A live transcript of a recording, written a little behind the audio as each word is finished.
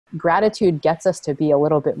gratitude gets us to be a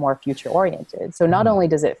little bit more future oriented. So not only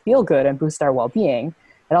does it feel good and boost our well-being,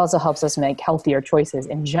 it also helps us make healthier choices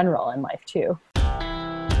in general in life too.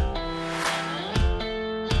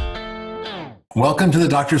 Welcome to the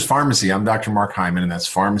Doctor's Farmacy. I'm Dr. Mark Hyman, and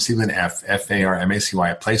that's Farmacy with an F, F-A-R-M-A-C-Y,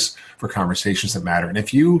 a place for conversations that matter. And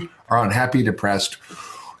if you are unhappy, depressed,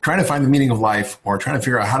 trying to find the meaning of life, or trying to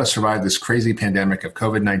figure out how to survive this crazy pandemic of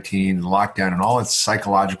COVID-19 and lockdown and all its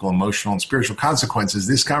psychological, emotional, and spiritual consequences,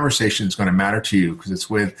 this conversation is going to matter to you because it's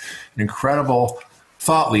with an incredible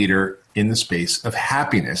thought leader in the space of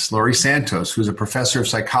happiness, Laurie Santos, who's a professor of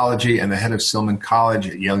psychology and the head of Silliman College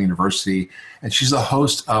at Yale University. And she's the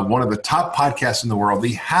host of one of the top podcasts in the world,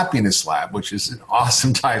 The Happiness Lab, which is an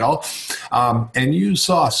awesome title. And you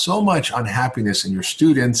saw so much unhappiness in your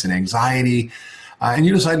students and anxiety. And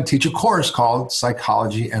you decided to teach a course called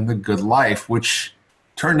Psychology and the Good Life, which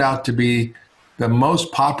turned out to be the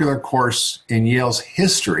most popular course in Yale's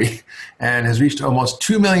history and has reached almost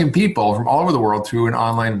 2 million people from all over the world through an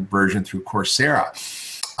online version through Coursera.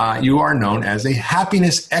 You are known as a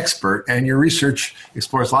happiness expert, and your research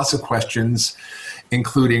explores lots of questions,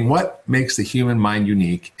 including what makes the human mind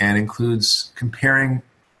unique, and includes comparing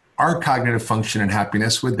our cognitive function and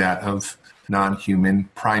happiness with that of non-human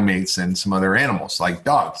primates and some other animals like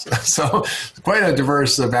dogs. So it's quite a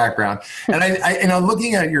diverse background. And I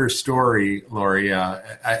looking at your story, Laurie,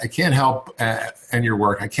 I can't help, and your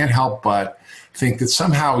work, I can't help but think that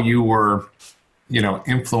somehow you were,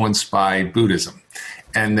 influenced by Buddhism,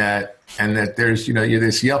 and that there's, you're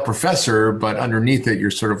this Yale professor, but underneath it,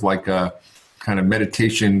 you're sort of like a kind of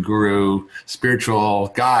meditation guru, spiritual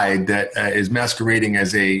guide that is masquerading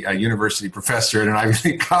as a university professor at an Ivy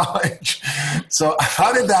League college. So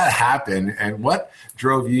how did that happen? And what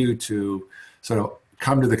drove you to sort of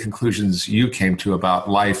come to the conclusions you came to about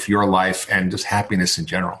life, your life, and just happiness in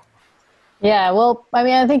general? Yeah, well,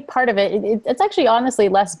 I think part of it's actually honestly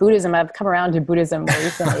less Buddhism. I've come around to Buddhism more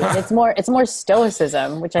recently. It's more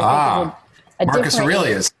Stoicism, which I think is a Marcus different...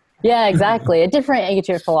 Aurelius. Yeah, exactly. A different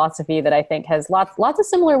ancient philosophy that I think has lots of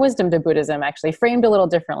similar wisdom to Buddhism, actually framed a little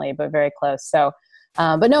differently, but very close. So,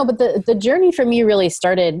 but the journey for me really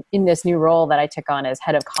started in this new role that I took on as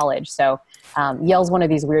head of college. So Yale's one of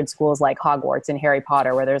these weird schools like Hogwarts and Harry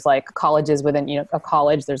Potter, where there's like colleges within, a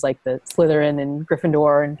college, there's like the Slytherin and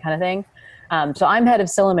Gryffindor and kind of thing. So I'm head of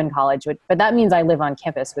Silliman College, but that means I live on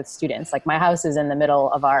campus with students. Like my house is in the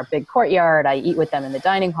middle of our big courtyard. I eat with them in the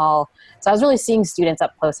dining hall. So I was really seeing students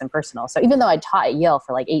up close and personal. So even though I taught at Yale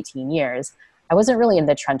for like 18 years, I wasn't really in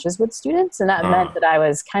the trenches with students. And that meant that I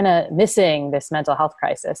was kind of missing this mental health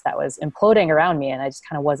crisis that was imploding around me. And I just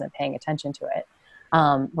kind of wasn't paying attention to it.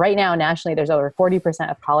 Right now, nationally, there's over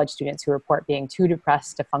 40% of college students who report being too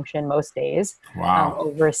depressed to function most days. Wow.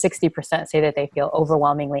 Over 60% say that they feel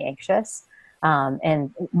overwhelmingly anxious.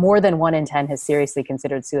 And more than 1 in 10 has seriously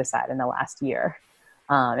considered suicide in the last year.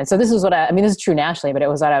 And so this is what this is true nationally, but it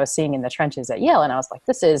was what I was seeing in the trenches at Yale. And I was like,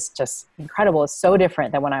 this is just incredible. It's so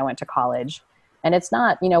different than when I went to college. And it's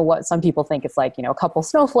not, what some people think it's like, a couple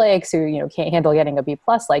snowflakes who, can't handle getting a B+.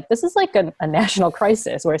 Like this is like a national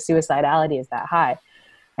crisis where suicidality is that high.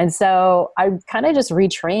 And so I kind of just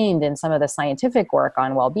retrained in some of the scientific work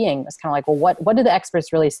on well-being. It's kind of like, well, what do the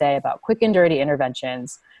experts really say about quick and dirty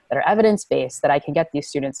interventions that are evidence-based that I can get these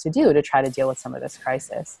students to do to try to deal with some of this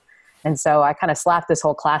crisis? And so I kind of slapped this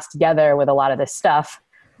whole class together with a lot of this stuff,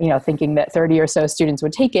 thinking that 30 or so students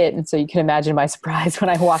would take it. And so you can imagine my surprise when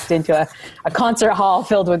I walked into a concert hall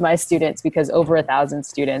filled with my students, because over 1,000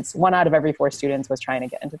 students, 1 out of every 4 students was trying to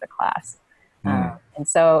get into the class. And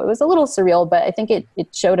so it was a little surreal, but I think it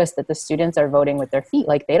showed us that the students are voting with their feet.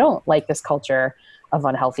 Like they don't like this culture of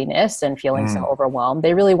unhealthiness and feeling so overwhelmed.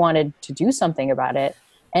 They really wanted to do something about it.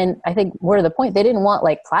 And I think more to the point, they didn't want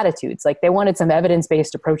like platitudes. Like they wanted some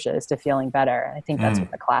evidence-based approaches to feeling better. And I think that's what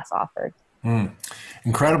the class offered.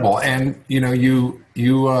 Incredible. And, you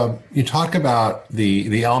talk about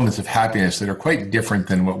the elements of happiness that are quite different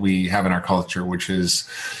than what we have in our culture, which is,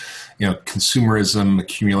 consumerism,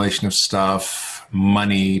 accumulation of stuff,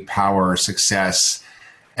 money, power, success.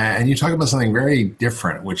 And you talk about something very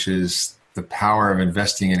different, which is the power of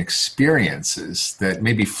investing in experiences that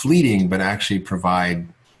may be fleeting, but actually provide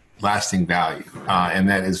lasting value. And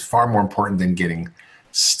that is far more important than getting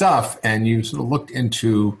stuff. And you sort of looked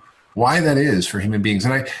into why that is for human beings.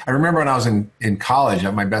 And I remember when I was in college,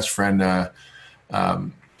 my best friend,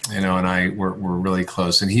 and I were really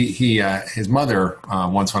close. And his mother,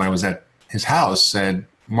 once when I was at his house, said,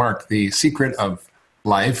 Mark, the secret of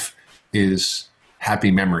life is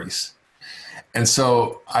happy memories. And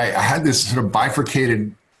so I had this sort of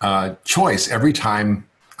bifurcated choice every time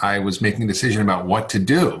I was making a decision about what to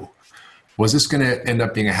do. was this going to end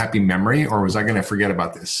up being a happy memory, or was I going to forget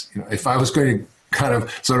about this? If I was going to kind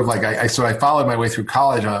of sort of like, so I followed my way through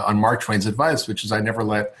college on Mark Twain's advice, which is I never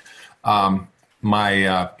let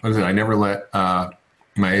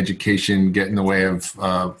my education get in the way of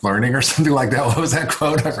learning, or something like that. What was that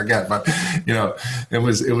quote? I forget, but it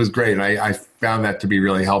was great. And I found that to be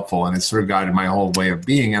really helpful, and it sort of guided my whole way of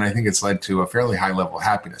being. And I think it's led to a fairly high level of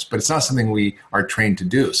happiness, but it's not something we are trained to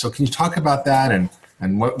do. So can you talk about that,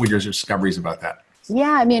 and what were your discoveries about that?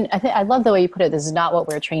 Yeah, I mean, I love the way you put it. This is not what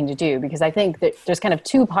we're trained to do, because I think that there's kind of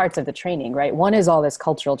two parts of the training, right? One is all this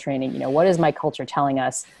cultural training. What is my culture telling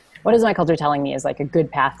us? What is my culture telling me is like a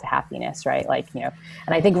good path to happiness, right? And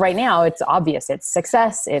I think right now it's obvious. It's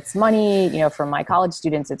success, it's money, for my college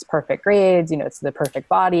students, it's perfect grades, it's the perfect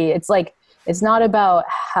body. It's like, it's not about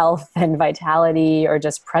health and vitality or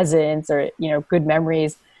just presence or, good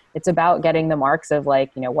memories. It's about getting the marks of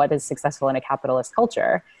what is successful in a capitalist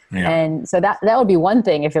culture. Yeah. And so that would be one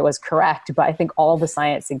thing if it was correct, but I think all the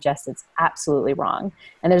science suggests it's absolutely wrong.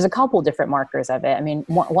 And there's a couple different markers of it. I mean,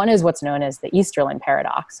 one is what's known as the Easterlin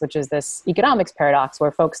paradox, which is this economics paradox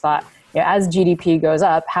where folks thought, as GDP goes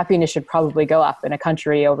up, happiness should probably go up in a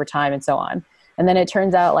country over time and so on. And then it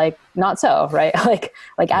turns out not so, right?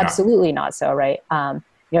 Absolutely not so, right?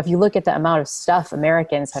 If you look at the amount of stuff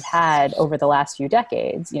Americans have had over the last few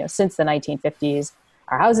decades, since the 1950s,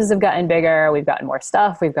 our houses have gotten bigger, we've gotten more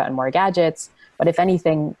stuff, we've gotten more gadgets. But if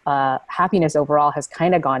anything, happiness overall has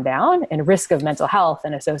kind of gone down, and risk of mental health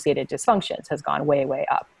and associated dysfunctions has gone way, way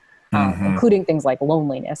up, including things like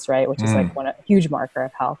loneliness, right? Which is a huge marker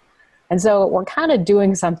of health. And so we're kind of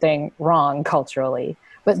doing something wrong culturally.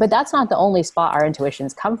 But that's not the only spot our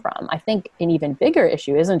intuitions come from. I think an even bigger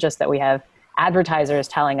issue isn't just that we have advertisers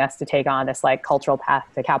telling us to take on this cultural path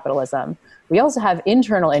to capitalism. We also have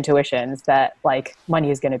internal intuitions that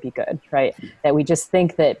money is going to be good, right? That we just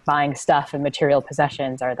think that buying stuff and material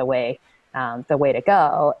possessions are the way to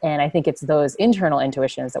go. And I think it's those internal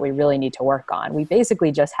intuitions that we really need to work on. We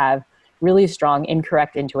basically just have really strong,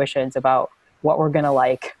 incorrect intuitions about what we're going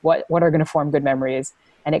to what are going to form good memories.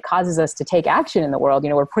 And it causes us to take action in the world.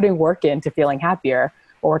 We're putting work into feeling happier,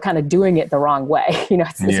 or we're kind of doing it the wrong way.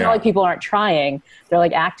 It's not like people aren't trying.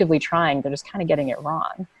 They're actively trying. They're just kind of getting it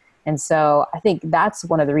wrong. And so I think that's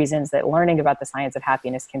one of the reasons that learning about the science of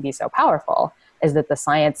happiness can be so powerful, is that the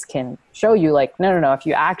science can show you no, if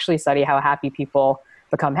you actually study how happy people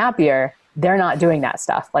become happier, they're not doing that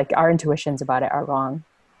stuff. Our intuitions about it are wrong.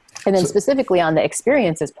 And then specifically on the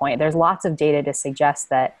experiences point, there's lots of data to suggest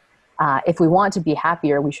that if we want to be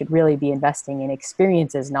happier, we should really be investing in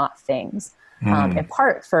experiences, not things. In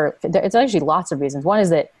part it's actually lots of reasons. One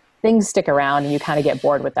is that things stick around and you kind of get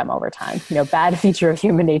bored with them over time. Bad feature of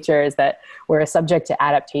human nature is that we're subject to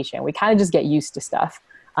adaptation. We kind of just get used to stuff.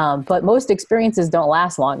 But most experiences don't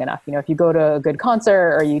last long enough. If you go to a good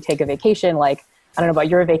concert or you take a vacation, I don't know about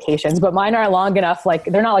your vacations, but mine aren't long enough.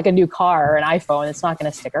 They're not like a new car or an iPhone. It's not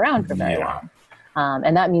going to stick around for very long.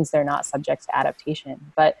 And that means they're not subject to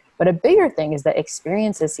adaptation. But a bigger thing is that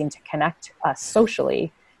experiences seem to connect us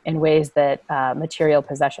socially in ways that material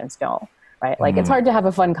possessions don't, right? It's hard to have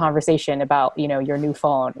a fun conversation about, your new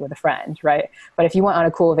phone with a friend, right? But if you went on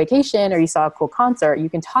a cool vacation or you saw a cool concert, you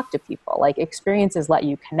can talk to people. Experiences let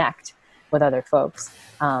you connect with other folks.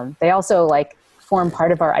 They also form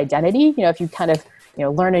part of our identity. If you kind of,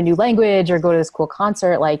 learn a new language or go to this cool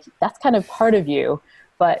concert, that's kind of part of you.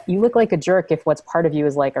 But you look like a jerk if what's part of you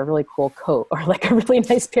is a really cool coat or a really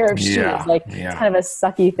nice pair of shoes. It's kind of a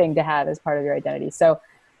sucky thing to have as part of your identity. So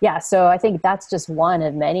I think that's just one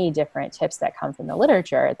of many different tips that come from the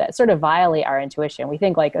literature that sort of violate our intuition. We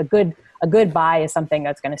think a good buy is something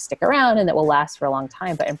that's going to stick around and that will last for a long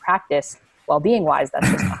time. But in practice, well-being wise, that's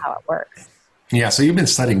just not how it works. Yeah, so you've been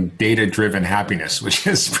studying data-driven happiness, which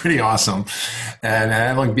is pretty awesome. And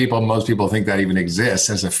I don't think most people think that even exists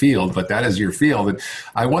as a field, but that is your field. And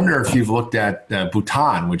I wonder if you've looked at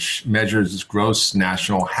Bhutan, which measures gross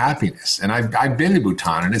national happiness. And I've been to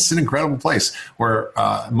Bhutan, and it's an incredible place where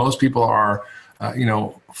most people are,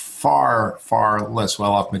 far, far less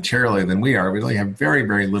well-off materially than we are. We really have very,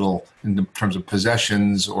 very little in terms of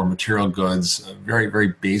possessions or material goods, a very,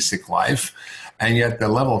 very basic life. And yet the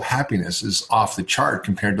level of happiness is off the chart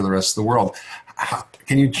compared to the rest of the world.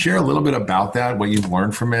 Can you share a little bit about that, what you've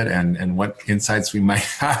learned from it, and what insights we might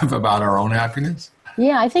have about our own happiness?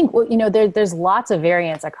 Yeah, I think, there's lots of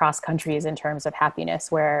variance across countries in terms of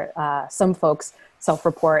happiness, where some folks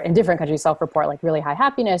self-report, in different countries self-report really high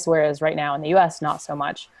happiness, whereas right now in the US, not so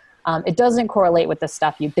much. It doesn't correlate with the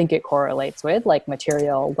stuff you'd think it correlates with, like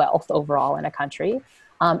material wealth overall in a country.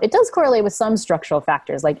 It does correlate with some structural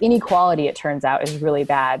factors, like inequality, it turns out, is really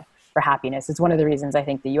bad for happiness. It's one of the reasons I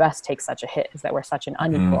think the US takes such a hit, is that we're such an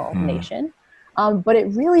unequal nation. But it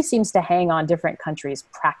really seems to hang on different countries'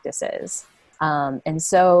 practices. And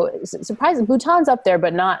so surprising, Bhutan's up there,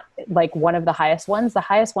 but not like one of the highest ones. The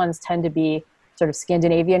highest ones tend to be sort of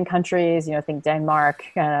Scandinavian countries, think Denmark,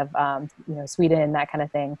 kind of, Sweden, that kind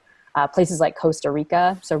of thing. Places like Costa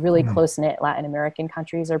Rica. So really close-knit Latin American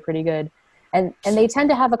countries are pretty good. And they tend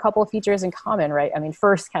to have a couple of features in common, right? I mean,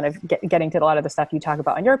 first, kind of getting to a lot of the stuff you talk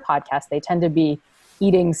about on your podcast, they tend to be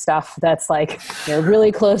eating stuff that's like,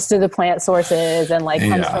 really close to the plant sources and like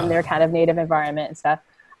comes from their kind of native environment and stuff.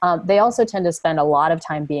 They also tend to spend a lot of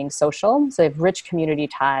time being social. So they have rich community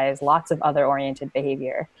ties, lots of other oriented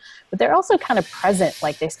behavior, but they're also kind of present.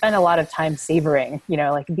 Like they spend a lot of time savoring,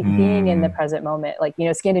 being in the present moment. Like,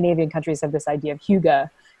 Scandinavian countries have this idea of hygge,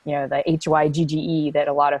 the HYGGE that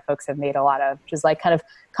a lot of folks have made a lot of, which is like kind of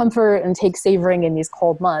comfort and take savoring in these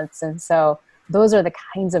cold months. And so those are the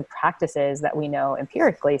kinds of practices that we know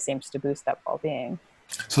empirically seems to boost up well-being.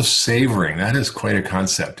 So savoring, that is quite a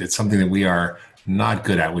concept. It's something that we are not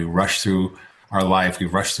good at. We rush through our life, we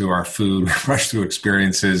rush through our food, we rush through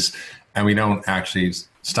experiences, and we don't actually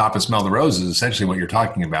stop and smell the roses. Essentially what you're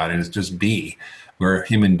talking about is just be. We're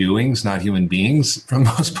human doings, not human beings for the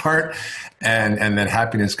most part. And then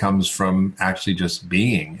happiness comes from actually just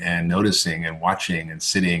being and noticing and watching and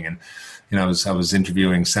sitting. And, I was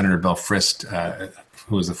interviewing Senator Bill Frist,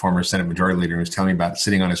 who was the former Senate Majority Leader, who was telling me about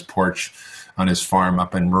sitting on his porch on his farm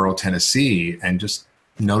up in rural Tennessee and just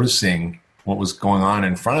noticing what was going on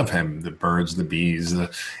in front of him, the birds, the bees, the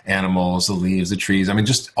animals, the leaves, the trees. I mean,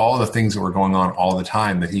 just all the things that were going on all the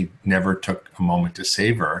time that he never took a moment to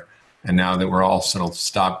savor. And now that we're all sort of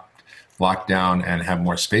stopped, locked down, and have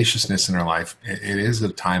more spaciousness in our life, it is a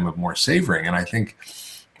time of more savoring. And I think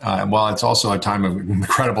while it's also a time of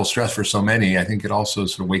incredible stress for so many, I think it also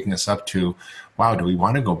is sort of waking us up to, wow, do we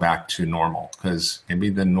want to go back to normal? Because maybe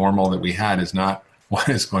the normal that we had is not what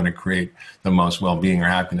is going to create the most well-being or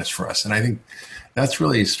happiness for us. And I think that's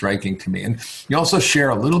really striking to me. And you also share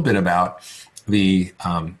a little bit about the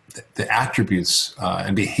attributes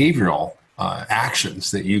and behavioral actions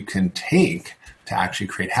that you can take to actually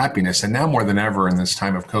create happiness. And now more than ever in this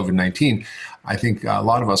time of COVID-19, I think a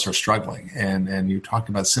lot of us are struggling. And you talked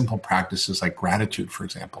about simple practices like gratitude, for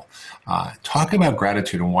example. Talk about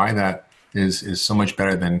gratitude and why that is so much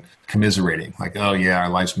better than commiserating. Like, oh yeah, our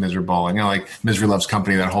life's miserable. And like misery loves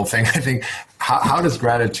company, that whole thing. I think, how does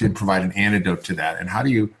gratitude provide an antidote to that? And how do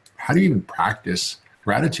you even practice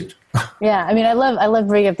gratitude? Yeah, I mean, I love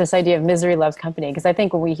bringing up this idea of misery loves company, because I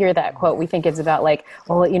think when we hear that quote, we think it's about like,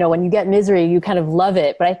 well, when you get misery, you kind of love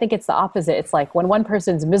it. But I think it's the opposite. It's like when one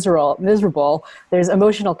person's miserable, there's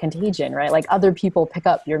emotional contagion, right? Like other people pick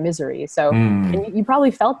up your misery. So and you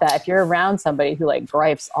probably felt that if you're around somebody who like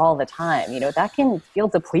gripes all the time, that can feel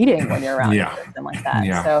depleting when you're around a person like that.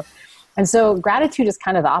 Yeah. So gratitude is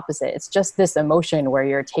kind of the opposite. It's just this emotion where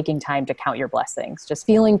you're taking time to count your blessings, just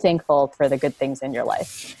feeling thankful for the good things in your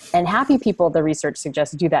life. And happy people, the research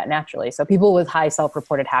suggests, do that naturally. So people with high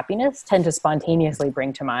self-reported happiness tend to spontaneously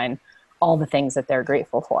bring to mind all the things that they're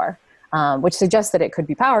grateful for, which suggests that it could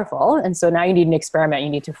be powerful. And so now you need an experiment. You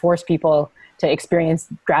need to force people to experience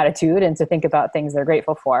gratitude and to think about things they're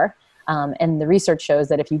grateful for. And the research shows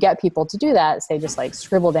that if you get people to do that, say just like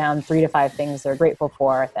scribble down 3 to 5 things they're grateful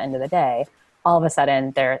for at the end of the day, all of a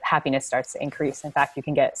sudden their happiness starts to increase. In fact, you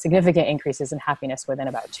can get significant increases in happiness within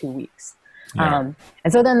about 2 weeks. Yeah.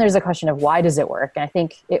 And so then there's a question of why does it work? And I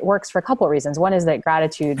think it works for a couple of reasons. One is that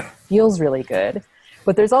gratitude feels really good,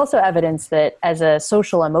 but there's also evidence that as a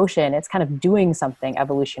social emotion, it's kind of doing something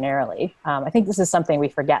evolutionarily. I think this is something we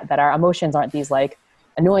forget, that our emotions aren't these like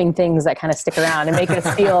annoying things that kind of stick around and make us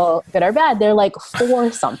feel good or bad. They're like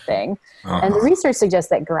for something. And the research suggests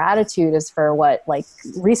that gratitude is for what like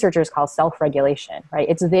researchers call self-regulation, right?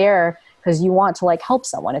 It's there because you want to like help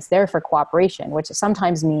someone. It's there for cooperation, which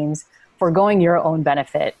sometimes means foregoing your own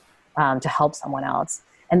benefit to help someone else.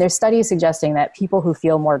 And there's studies suggesting that people who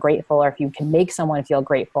feel more grateful, or if you can make someone feel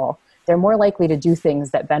grateful, they're more likely to do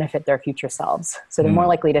things that benefit their future selves. So they're more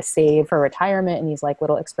likely to save for retirement in these like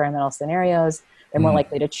little experimental scenarios. They're more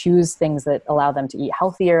likely to choose things that allow them to eat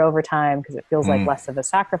healthier over time because it feels like less of a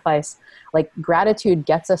sacrifice. Like gratitude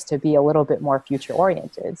gets us to be a little bit more future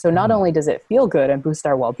oriented. So not only does it feel good and boost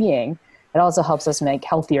our well-being, it also helps us make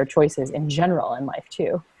healthier choices in general in life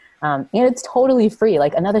too. And it's totally free.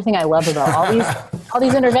 Like another thing I love about all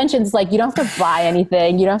these interventions, like you don't have to buy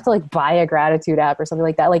anything. You don't have to like buy a gratitude app or something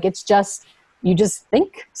like that. Like it's just, you just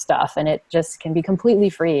think stuff and it just can be completely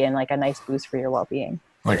free and like a nice boost for your well-being.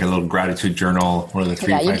 Like a little gratitude journal, one of the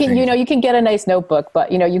 3 you can things. You can get a nice notebook,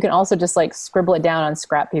 but you can also just like scribble it down on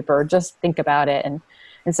scrap paper or just think about it. And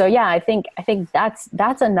And so, yeah, I think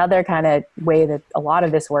that's another kind of way that a lot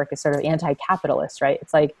of this work is sort of anti-capitalist, right?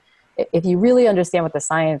 It's like, if you really understand what the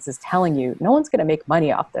science is telling you, no one's going to make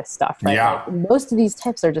money off this stuff, right? Yeah. Like, most of these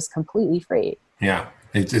tips are just completely free. Yeah.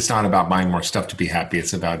 It's not about buying more stuff to be happy.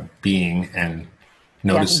 It's about being and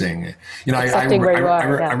noticing. Yeah. You know, Accepting where you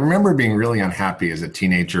are. I remember being really unhappy as a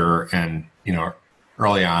teenager and, you know,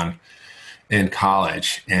 early on in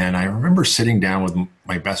college. And I remember sitting down with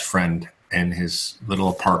my best friend in his little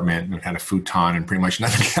apartment and had a futon and pretty much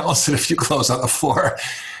nothing else and a few clothes on the floor.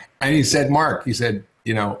 And he said, Mark, he said,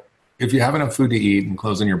 you know, if you have enough food to eat and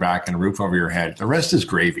clothes on your back and a roof over your head, the rest is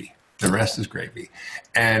gravy. The rest is gravy.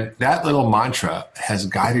 And that little mantra has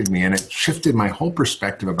guided me, and it shifted my whole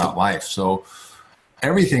perspective about life. So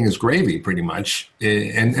everything is gravy pretty much.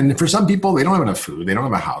 And for some people, they don't have enough food. They don't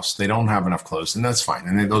have a house. They don't have enough clothes, and that's fine.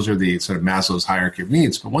 And those are the sort of Maslow's hierarchy of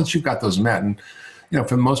needs. But once you've got those met, and, you know,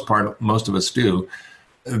 for the most part, most of us do,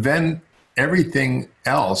 then everything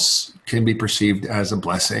else can be perceived as a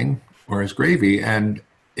blessing or as gravy. And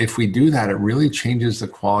if we do that, it really changes the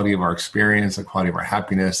quality of our experience, the quality of our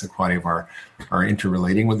happiness, the quality of our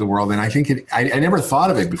interrelating with the world. And I think I never thought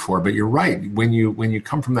of it before, but you're right. When you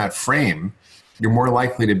come from that frame, you're more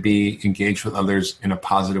likely to be engaged with others in a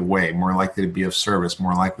positive way, more likely to be of service,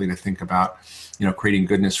 more likely to think about, you know, creating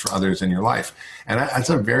goodness for others in your life. And that's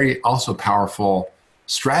a very also powerful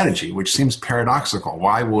strategy, which seems paradoxical.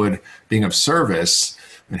 Why would being of service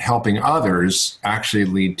and helping others actually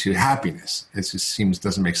lead to happiness? It just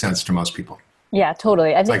doesn't make sense to most people. Yeah,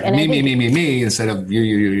 totally. It's like me instead of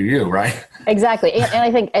you, right? Exactly. And I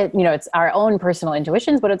think, you know, it's our own personal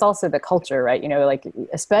intuitions, but it's also the culture, right? You know, like,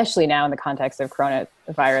 especially now in the context of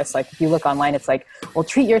coronavirus, like if you look online, it's like, well,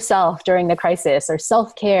 treat yourself during the crisis, or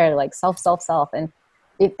self-care, like self. And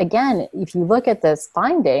again, if you look at this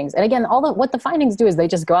findings, and again, what the findings do is they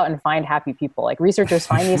just go out and find happy people. Like, researchers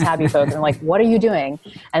find these happy folks and like, what are you doing?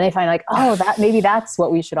 And they find like, oh, maybe that's what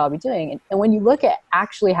we should all be doing. And when you look at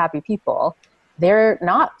actually happy people, they're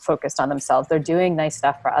not focused on themselves. They're doing nice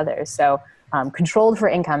stuff for others. So controlled for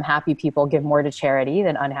income, happy people give more to charity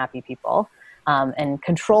than unhappy people. And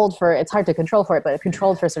it's hard to control for it, but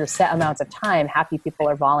controlled for sort of set amounts of time, happy people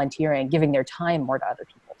are volunteering, giving their time more to other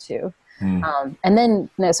people too. And then,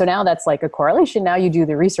 so now that's like a correlation. Now you do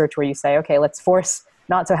the research where you say, okay, let's force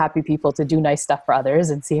not so happy people to do nice stuff for others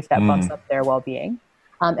and see if that bumps up their well-being.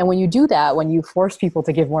 And when you do that, when you force people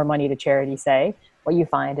to give more money to charity, say, what you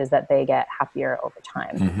find is that they get happier over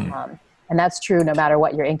time. And that's true no matter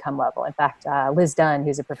what your income level. In fact, Liz Dunn,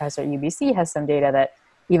 who's a professor at UBC, has some data that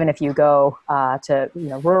even if you go to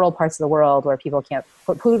rural parts of the world where people can't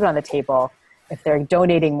put food on the table, if they're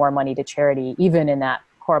donating more money to charity, even in that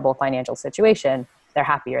horrible financial situation, they're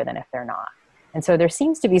happier than if they're not. And so there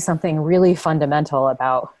seems to be something really fundamental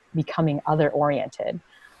about becoming other-oriented,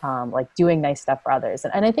 like doing nice stuff for others.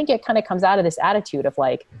 And I think it kind of comes out of this attitude of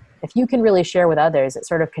like, if you can really share with others, it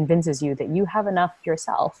sort of convinces you that you have enough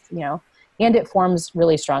yourself, you know, and it forms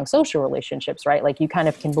really strong social relationships, right? Like, you kind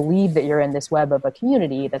of can believe that you're in this web of a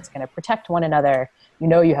community that's going to protect one another. You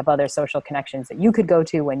know, you have other social connections that you could go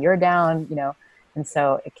to when you're down, you know. And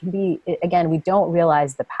so it can be, again, we don't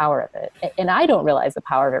realize the power of it. And I don't realize the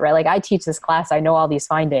power of it, right? Like, I teach this class, I know all these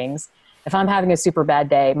findings. If I'm having a super bad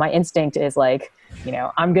day, my instinct is like, you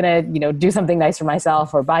know, I'm going to, you know, do something nice for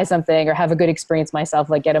myself or buy something or have a good experience myself,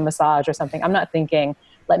 like get a massage or something. I'm not thinking,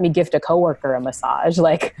 let me gift a coworker a massage.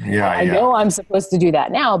 Like, I know I'm supposed to do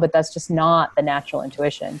that now, but that's just not the natural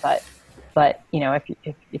intuition. But you know,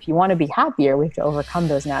 if you want to be happier, we have to overcome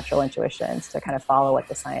those natural intuitions to kind of follow what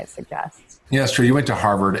the science suggests. Yeah, that's true. You went to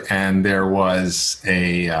Harvard, and there was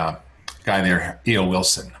a guy there, E.O.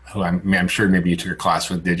 Wilson, who I'm sure maybe you took a class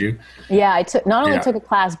with. Did you? Yeah, I took a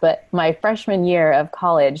class, but my freshman year of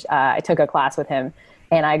college, I took a class with him.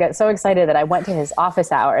 And I got so excited that I went to his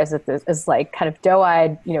office hours as like kind of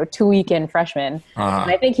doe-eyed, you know, 2-weekend freshman.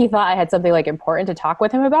 And I think he thought I had something like important to talk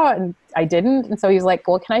with him about, and I didn't. And so he was like,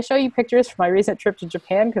 well, can I show you pictures from my recent trip to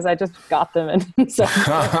Japan? Because I just got them. And so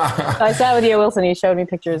I sat with E.O. Wilson. He showed me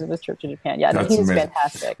pictures of his trip to Japan. Yeah, he was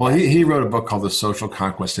fantastic. Well, he wrote a book called The Social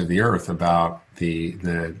Conquest of the Earth about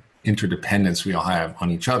the interdependence we all have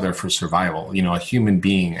on each other for survival. You know, a human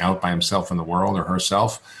being out by himself in the world, or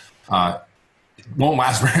herself, won't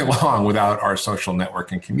last very long without our social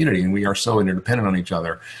network and community. And we are so interdependent on each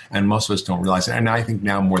other. And most of us don't realize it. And I think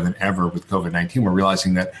now more than ever with COVID-19, we're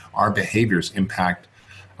realizing that our behaviors impact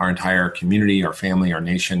our entire community, our family, our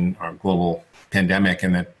nation, our global pandemic.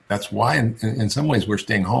 And that's why in some ways we're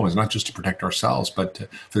staying home, is not just to protect ourselves, but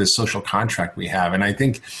for the social contract we have. And I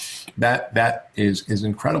think that is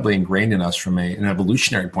incredibly ingrained in us from an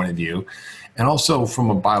evolutionary point of view. And also from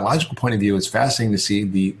a biological point of view, it's fascinating to see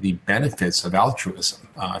the benefits of altruism.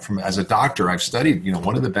 As a doctor, I've studied,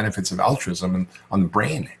 what are the benefits of altruism on the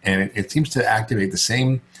brain? And it seems to activate the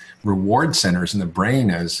same reward centers in the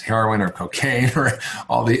brain as heroin or cocaine or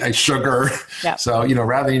all the sugar. Yeah. So,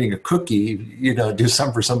 rather than eating a cookie, do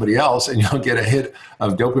something for somebody else and you'll get a hit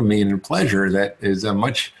of dopamine and pleasure that is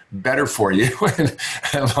much better for you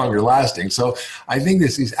and longer lasting. So I think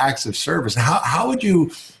these acts of service, how would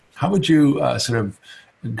you sort of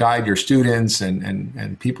guide your students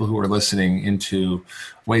and people who are listening into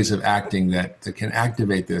ways of acting that can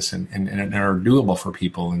activate this and are doable for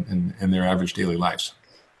people in their average daily lives?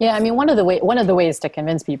 Yeah, I mean, one of the ways to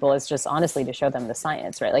convince people is just honestly to show them the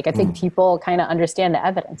science, right? Like, I think people kind of understand the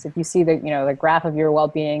evidence. If you see the graph of your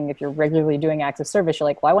well-being, if you're regularly doing acts of service, you're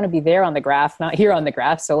like, well, I want to be there on the graph, not here on the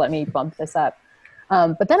graph, so let me bump this up.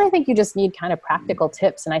 But then I think you just need kind of practical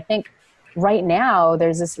tips. And I think right now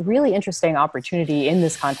there's this really interesting opportunity in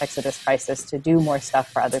this context of this crisis to do more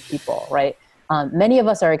stuff for other people, right? Many of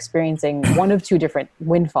us are experiencing one of two different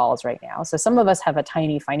windfalls right now. So some of us have a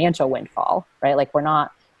tiny financial windfall, right? Like, we're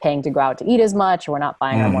not paying to go out to eat as much, or we're not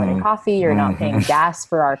buying our morning coffee, or not paying gas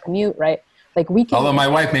for our commute, right? Like, we can. Although my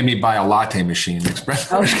wife made me buy a latte machine,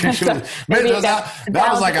 espresso machine.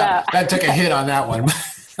 That took a hit on that one.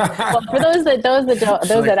 Well, for those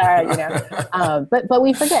that are, but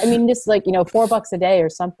we forget. I mean, just like $4 a day or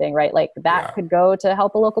something, right? Like that could go to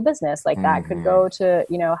help a local business. Like that could go to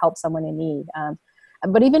help someone in need.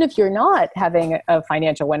 But even if you're not having a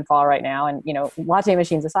financial windfall right now, and, latte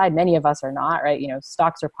machines aside, many of us are not, right?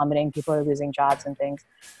 Stocks are plummeting, people are losing jobs and things.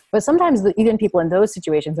 But sometimes even people in those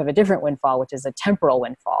situations have a different windfall, which is a temporal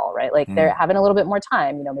windfall, right? Like they're having a little bit more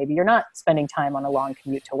time. Maybe you're not spending time on a long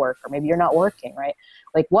commute to work, or maybe you're not working, right?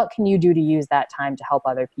 Like, what can you do to use that time to help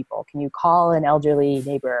other people? Can you call an elderly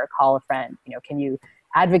neighbor or call a friend? Can you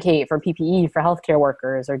advocate for PPE for healthcare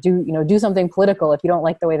workers, or do something political? If you don't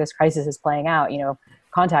like the way this crisis is playing out,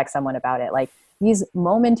 contact someone about it. Like, these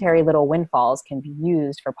momentary little windfalls can be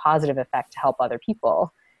used for positive effect to help other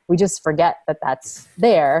people. We just forget that that's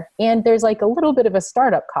there. And there's like a little bit of a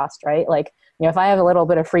startup cost, right? Like, if I have a little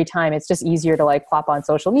bit of free time, it's just easier to like plop on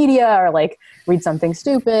social media or like read something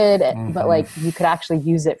stupid. But like, you could actually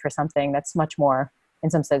use it for something that's much more,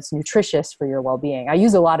 in some sense, nutritious for your well-being. I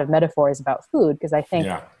use a lot of metaphors about food because I think,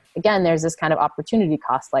 again, there's this kind of opportunity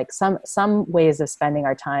cost. Like some ways of spending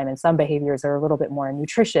our time and some behaviors are a little bit more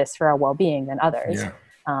nutritious for our well-being than others.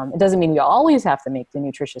 It doesn't mean we always have to make the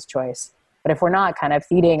nutritious choice, but if we're not kind of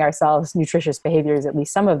feeding ourselves nutritious behaviors at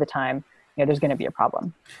least some of the time, there's going to be a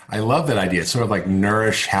problem. I love that idea. It's sort of like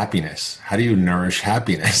nourish happiness. How do you nourish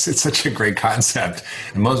happiness? It's such a great concept.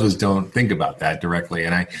 And most of us don't think about that directly.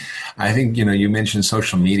 And I think, you mentioned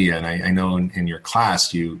social media, and I know in your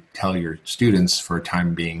class, you tell your students for a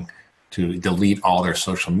time being to delete all their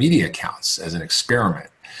social media accounts as an experiment.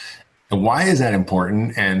 And why is that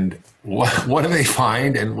important? And what do they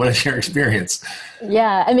find? And what is your experience?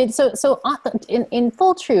 Yeah, I mean, so in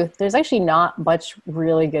full truth, there's actually not much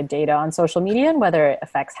really good data on social media and whether it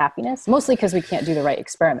affects happiness, mostly because we can't do the right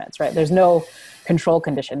experiments, right? There's no control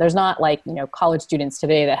condition. There's not like, college students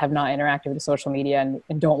today that have not interacted with social media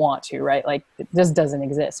and don't want to, right? Like, it just doesn't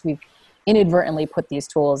exist. We've inadvertently put these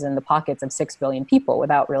tools in the pockets of 6 billion people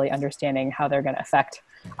without really understanding how they're going to affect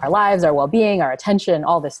our lives, our well-being, our attention,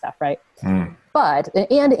 all this stuff, right? But,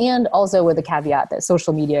 and also with the caveat that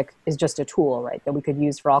social media is just a tool, right, that we could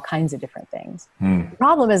use for all kinds of different things. The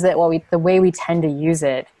problem is that the way we tend to use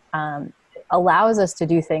it allows us to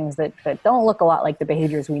do things that don't look a lot like the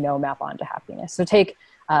behaviors we know map onto happiness. So take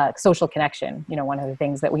social connection, one of the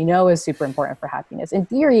things that we know is super important for happiness. In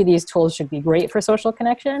theory, these tools should be great for social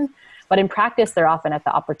connection, but in practice, they're often at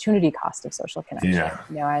the opportunity cost of social connection.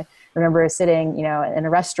 I remember sitting, in a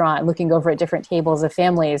restaurant and looking over at different tables of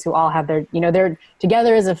families who all have they're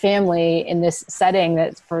together as a family in this setting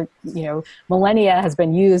that for, millennia has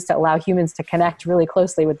been used to allow humans to connect really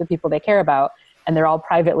closely with the people they care about. And they're all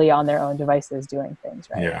privately on their own devices doing things,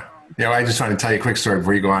 right? I just want to tell you a quick story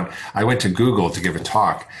before you go on. I went to Google to give a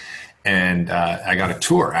talk, and I got a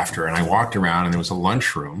tour after, and I walked around, and there was a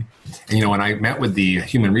lunchroom. And, when I met with the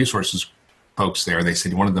human resources folks there, they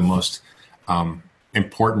said one of the most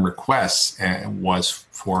important requests was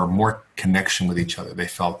for more connection with each other. They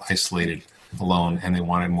felt isolated, alone, and they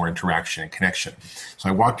wanted more interaction and connection. So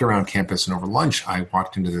I walked around campus, and over lunch, I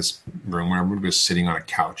walked into this room where everybody was sitting on a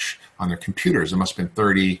couch on their computers. There must have been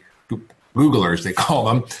 30 Googlers, they call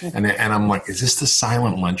them. And I'm like, is this the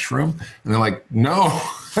silent lunchroom? And they're like, no,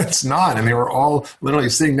 it's not. And they were all literally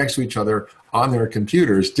sitting next to each other on their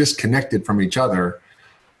computers, disconnected from each other.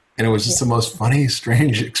 And it was just the most funny,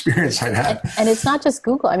 strange experience I'd had. And it's not just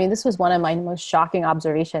Google. I mean, this was one of my most shocking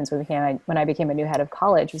observations when I became a new head of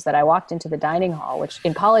college, was that I walked into the dining hall, which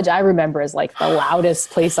in college I remember as like the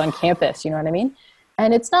loudest place on campus. You know what I mean?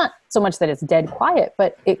 And it's not so much that it's dead quiet,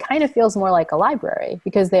 but it kind of feels more like a library,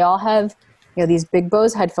 because they all have, these big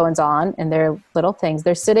Bose headphones on and their little things.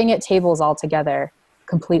 They're sitting at tables all together,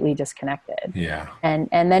 completely disconnected. Yeah. And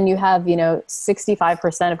then you have,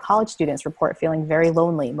 65% of college students report feeling very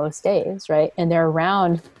lonely most days, right? And they're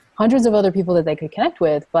around hundreds of other people that they could connect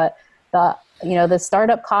with, but the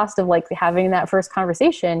startup cost of like having that first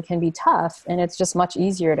conversation can be tough, and it's just much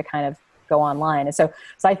easier to kind of go online. And so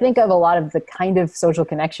I think of a lot of the kind of social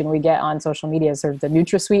connection we get on social media as sort of the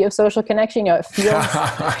NutraSuite of social connection. It feels,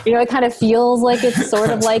 it kind of feels like it's sort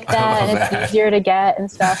of like that, and it's easier to get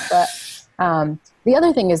and stuff. But the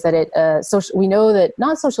other thing is that we know that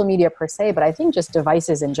not social media per se, but I think just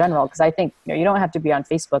devices in general, because I think, you don't have to be on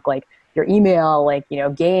Facebook, like your email, like,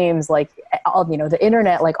 games, like all, the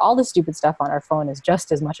internet, like all the stupid stuff on our phone is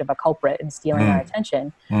just as much of a culprit in stealing our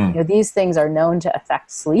attention. These things are known to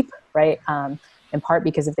affect sleep, right? In part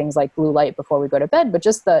because of things like blue light before we go to bed, but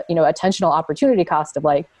just the, attentional opportunity cost of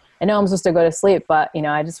like, I know I'm supposed to go to sleep, but,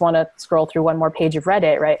 I just want to scroll through one more page of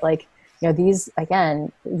Reddit, right? Like, these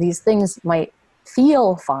things might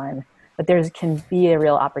feel fun, but there can be a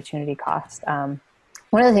real opportunity cost. One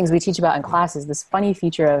of the things we teach about in class is this funny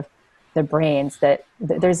feature of the brains, that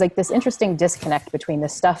there's like this interesting disconnect between the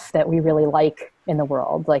stuff that we really like in the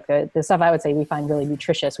world, like the stuff I would say we find really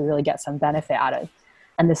nutritious, we really get some benefit out of,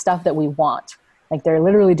 and the stuff that we want. Like there are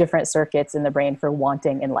literally different circuits in the brain for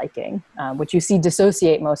wanting and liking, which you see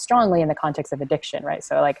dissociate most strongly in the context of addiction, right?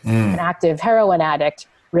 So like an active heroin addict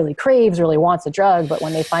really craves, really wants a drug, but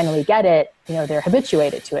when they finally get it, they're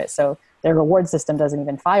habituated to it. So their reward system doesn't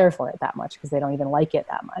even fire for it that much because they don't even like it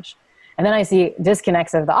that much. And then I see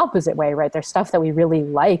disconnects of the opposite way, right? There's stuff that we really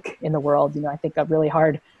like in the world. I think a really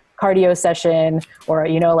hard cardio session, or,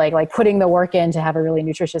 like putting the work in to have a really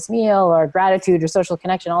nutritious meal, or gratitude or social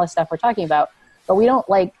connection, all this stuff we're talking about, but we don't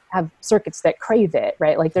like have circuits that crave it,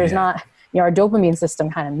 right? Like there's not, our dopamine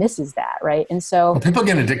system kind of misses that, right? And so people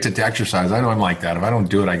get addicted to exercise. I know I'm like that. If I don't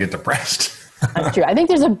do it, I get depressed. That's true. I think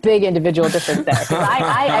there's a big individual difference there. 'Cause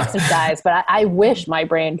I exercise, but I wish my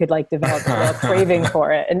brain could like develop a real craving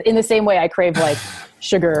for it. And in the same way I crave like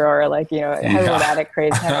sugar, or like, heroin addict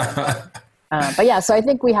craves heroin. But yeah, so I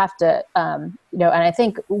think we have to, and I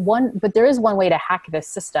think but there is one way to hack this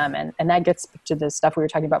system. And that gets to the stuff we were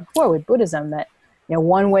talking about before with Buddhism, that,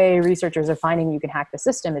 one way researchers are finding you can hack the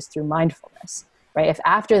system is through mindfulness, right? If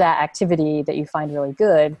after that activity that you find really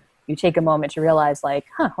good, you take a moment to realize like,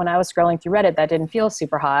 when I was scrolling through Reddit, that didn't feel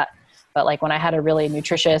super hot. But like when I had a really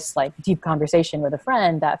nutritious, like deep conversation with a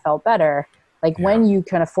friend, that felt better. Like when you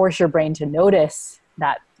kind of force your brain to notice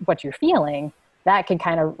that what you're feeling, that can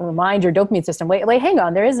kind of remind your dopamine system, wait, hang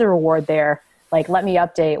on, there is a reward there. Like, let me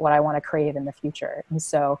update what I want to crave in the future. And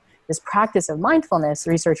so this practice of mindfulness,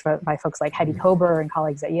 research by folks like Heidi Kober and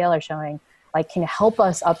colleagues at Yale are showing, like, can help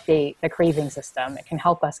us update the craving system. It can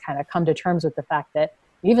help us kind of come to terms with the fact that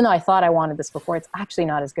even though I thought I wanted this before, it's actually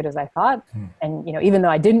not as good as I thought. And, even though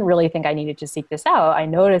I didn't really think I needed to seek this out, I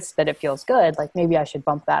noticed that it feels good. Like maybe I should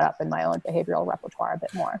bump that up in my own behavioral repertoire a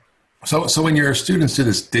bit more. So when your students do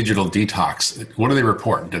this digital detox, what do they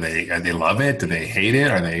report? Do they love it? Do they hate it?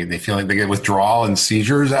 Are they feel like they get withdrawal and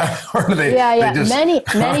seizures? Or do they? Yeah. They just...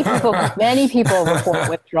 Many people report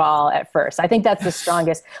withdrawal at first. I think that's the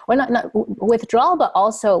strongest. Well, not withdrawal, but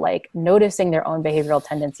also like noticing their own behavioral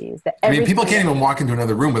tendencies. People can't even walk into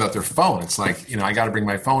another room without their phone. It's like, I got to bring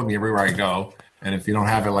my phone with me everywhere I go. And if you don't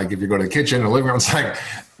have it, like if you go to the kitchen or living room, it's like,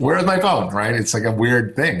 where's my phone, right? It's like a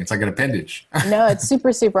weird thing. It's like an appendage. No, it's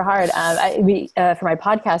super, super hard. For my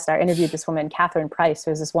podcast, I interviewed this woman, Catherine Price, who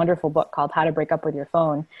has this wonderful book called How to Break Up with Your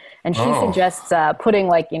Phone. And she suggests putting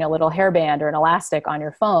like, little hairband or an elastic on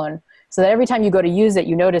your phone so that every time you go to use it,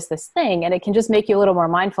 you notice this thing. And it can just make you a little more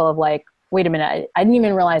mindful of like, wait a minute, I didn't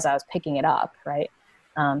even realize I was picking it up, right?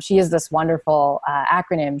 She has this wonderful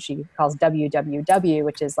acronym she calls WWW,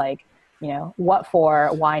 which is like, what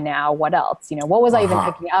for, why now, what else? What was I even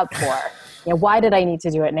picking up for? Why did I need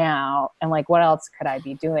to do it now? And like, what else could I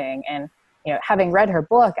be doing? And, having read her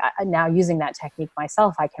book, now using that technique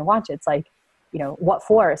myself, I can watch it. It's like, what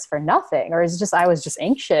for is for nothing, or is just, I was just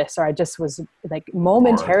anxious, or I just was like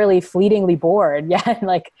momentarily, fleetingly bored. Yeah. And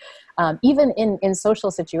like, even in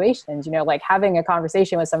social situations, like having a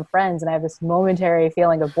conversation with some friends and I have this momentary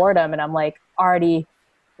feeling of boredom and I'm like already,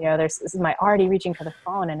 am I already reaching for the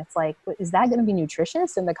phone? And it's like, is that going to be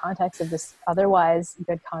nutritious in the context of this otherwise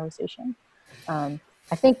good conversation?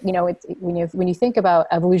 I think, when you think about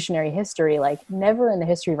evolutionary history, like never in the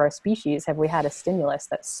history of our species have we had a stimulus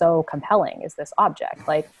that's so compelling as this object.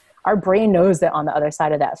 Like our brain knows that on the other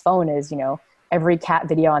side of that phone is, every cat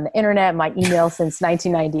video on the internet, my email since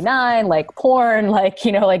 1999, like porn, like,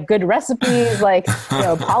 like good recipes, like,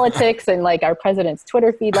 politics and like our president's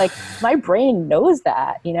Twitter feed. Like my brain knows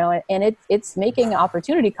that, and it's making an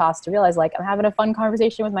opportunity cost to realize like I'm having a fun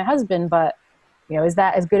conversation with my husband, but is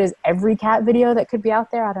that as good as every cat video that could be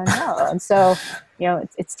out there? I don't know. And so,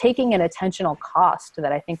 it's taking an attentional cost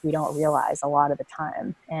that I think we don't realize a lot of the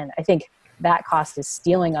time. And I think that cost is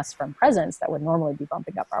stealing us from presence that would normally be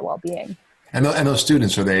bumping up our well-being. And those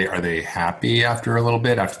students, are they happy after a little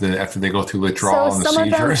bit after they go through withdrawal and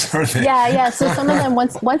the seizures? Yeah. So some of them,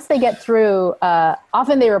 once they get through,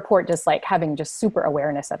 often they report just like having just super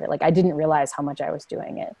awareness of it. Like I didn't realize how much I was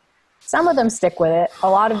doing it. Some of them stick with it. A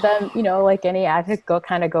lot of them, like any addict, go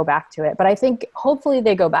back to it. But I think hopefully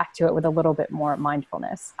they go back to it with a little bit more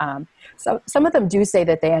mindfulness. So some of them do say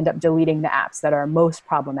that they end up deleting the apps that are most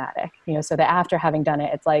problematic. So that after having done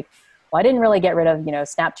it, it's like, well, I didn't really get rid of,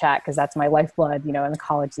 Snapchat because that's my lifeblood, in the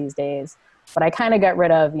college these days. But I kind of got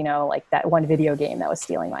rid of, like that one video game that was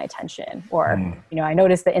stealing my attention. Or, I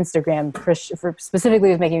noticed that Instagram specifically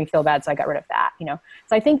was making me feel bad, so I got rid of that,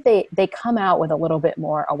 So I think they come out with a little bit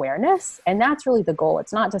more awareness. And that's really the goal.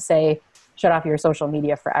 It's not to say, shut off your social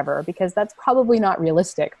media forever, because that's probably not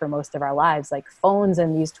realistic for most of our lives. Like phones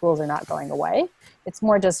and these tools are not going away. It's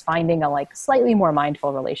more just finding a like slightly more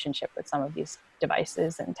mindful relationship with some of these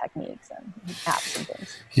devices and techniques and apps and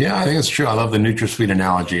things. Yeah, I think it's true. I love the NutraSweet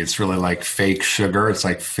analogy. It's really like fake sugar. It's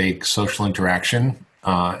like fake social interaction.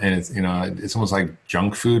 And it's, it's almost like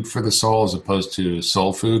junk food for the soul as opposed to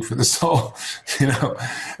soul food for the soul,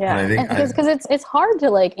 Yeah, I think because it's hard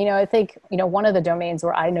to like, I think, one of the domains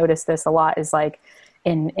where I notice this a lot is like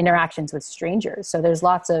in interactions with strangers. So there's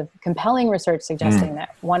lots of compelling research suggesting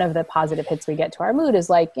that one of the positive hits we get to our mood is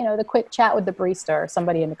like, the quick chat with the barista or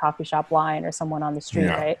somebody in the coffee shop line or someone on the street,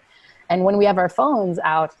 right? And when we have our phones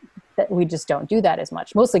out, that we just don't do that as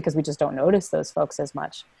much, mostly because we just don't notice those folks as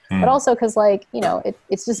much. But also because like,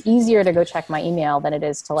 it's just easier to go check my email than it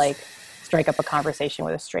is to like strike up a conversation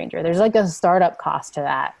with a stranger. There's like a startup cost to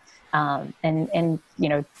that. And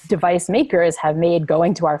device makers have made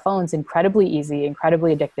going to our phones incredibly easy,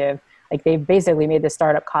 incredibly addictive. Like they've basically made the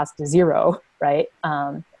startup cost to zero, right?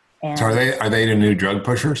 And so are they the new drug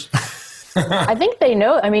pushers? I think they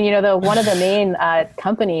know. I mean, one of the main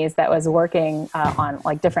companies that was working on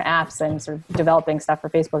like different apps and sort of developing stuff for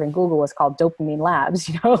Facebook and Google was called Dopamine Labs.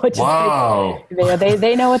 Which wow, is like,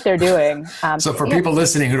 they know what they're doing. So for people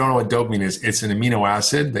listening who don't know what dopamine is, it's an amino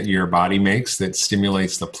acid that your body makes that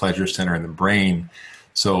stimulates the pleasure center in the brain.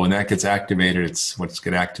 So when that gets activated, it's what's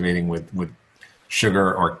get activating with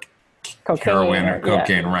sugar or cocaine, heroin or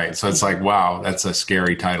cocaine, right? So it's like, wow, that's a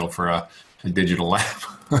scary title for a digital lab.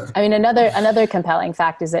 I mean, another compelling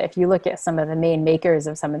fact is that if you look at some of the main makers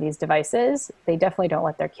of some of these devices, they definitely don't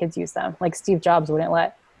let their kids use them. Like Steve Jobs wouldn't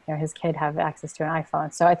let his kid have access to an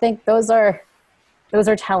iPhone. So I think those are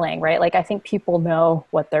telling, right? Like I think people know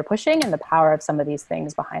what they're pushing and the power of some of these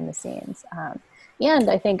things behind the scenes. And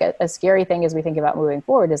I think a scary thing as we think about moving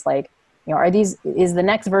forward is like, is the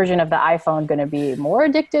next version of the iPhone going to be more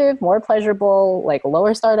addictive, more pleasurable, like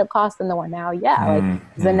lower startup cost than the one now? Yeah. Like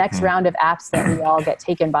is the next round of apps that we all get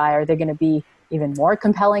taken by, are they going to be even more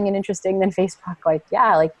compelling and interesting than Facebook? Like,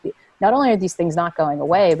 yeah, like not only are these things not going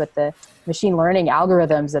away, but the machine learning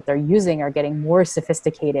algorithms that they're using are getting more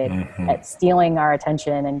sophisticated at stealing our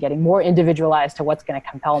attention and getting more individualized to what's going to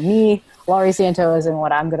compel me, Laurie Santos, and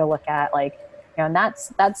what I'm going to look at. Like, and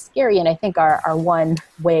that's scary. And I think our one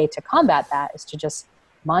way to combat that is to just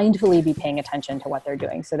mindfully be paying attention to what they're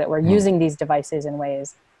doing so that we're using these devices in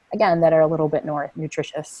ways, again, that are a little bit more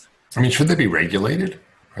nutritious. I mean, should they be regulated?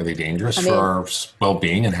 Are they dangerous for our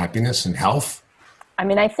well-being and happiness and health? I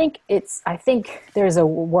mean, I think there's a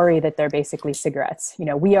worry that they're basically cigarettes.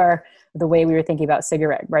 We are the way we were thinking about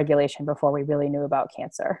cigarette regulation before we really knew about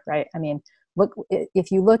cancer, right? I mean, if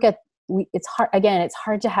you look at, it's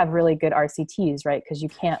hard to have really good RCTs, right? Because you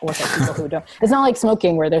can't look at people who don't. It's not like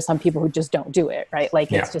smoking where there's some people who just don't do it, right?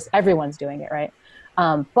 Like it's just everyone's doing it, right?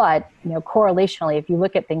 But correlationally, if you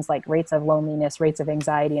look at things like rates of loneliness, rates of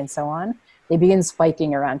anxiety, and so on, they begin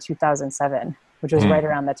spiking around 2007, which was right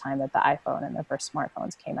around the time that the iPhone and the first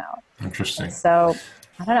smartphones came out. Interesting. And so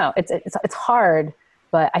I don't know. It's hard,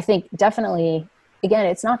 but I think definitely, again,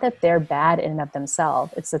 it's not that they're bad in and of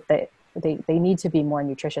themselves. It's that they need to be more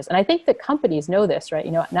nutritious. And I think that companies know this, right?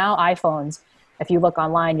 Now iPhones if you look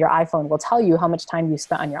online, your iPhone will tell you how much time you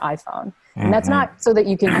spent on your iPhone. And that's not so that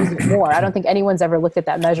you can use it more. I don't think anyone's ever looked at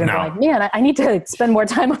that measure and been like, man, I need to spend more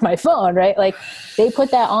time on my phone, right? Like they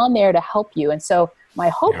put that on there to help you. And so my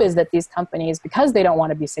hope is that these companies, because they don't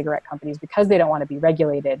want to be cigarette companies, because they don't want to be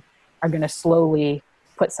regulated, are going to slowly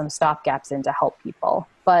put some stopgaps in to help people.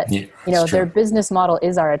 But, their business model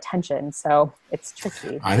is our attention. So it's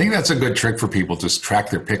tricky. I think that's a good trick for people to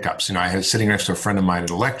track their pickups. I was sitting next to a friend of mine at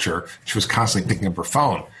a lecture. She was constantly picking up her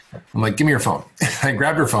phone. I'm like, give me your phone. I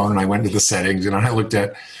grabbed her phone and I went to the settings and I looked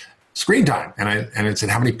at screen time and it said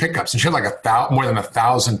how many pickups. And she had like more than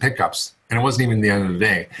 1,000 pickups. And it wasn't even the end of the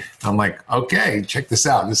day. I'm like, okay, check this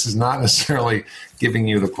out. This is not necessarily giving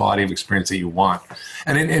you the quality of experience that you want.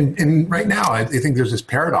 And right now, I think there's this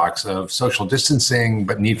paradox of social distancing,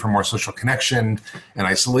 but need for more social connection and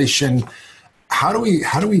isolation. How do we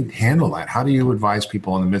handle that? How do you advise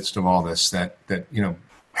people in the midst of all this that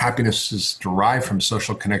happiness is derived from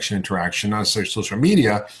social connection, interaction, not necessarily social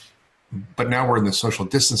media, but now we're in the social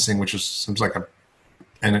distancing, which seems like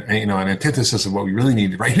an antithesis of what we really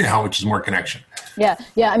need right now, which is more connection. Yeah.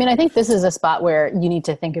 I mean, I think this is a spot where you need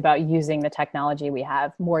to think about using the technology we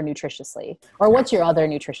have more nutritiously, or what's your other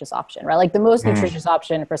nutritious option, right? Like the most nutritious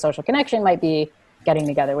option for social connection might be getting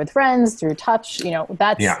together with friends through touch.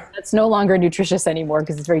 That's no longer nutritious anymore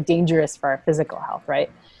because it's very dangerous for our physical health,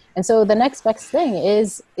 right? And so the next best thing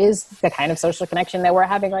is the kind of social connection that we're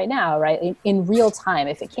having right now, right? In real time.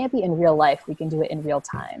 If it can't be in real life, we can do it in real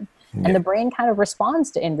time. And the brain kind of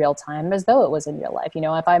responds to in real time as though it was in real life.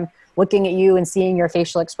 If I'm looking at you and seeing your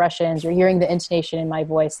facial expressions, you're hearing the intonation in my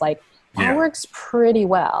voice, like that works pretty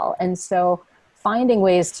well. And so finding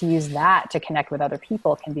ways to use that to connect with other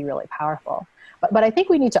people can be really powerful. But I think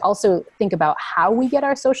we need to also think about how we get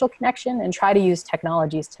our social connection and try to use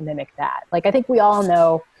technologies to mimic that. Like I think we all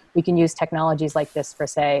know we can use technologies like this for,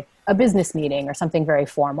 say, a business meeting or something very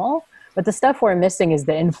formal. But the stuff we're missing is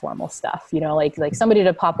the informal stuff, like somebody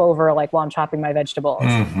to pop over like while I'm chopping my vegetables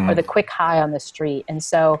or the quick hi on the street. And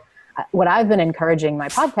so what I've been encouraging my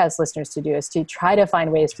podcast listeners to do is to try to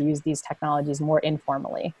find ways to use these technologies more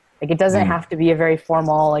informally. Like it doesn't have to be a very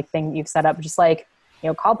formal thing you've set up. Just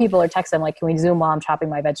call people or text them like, can we Zoom while I'm chopping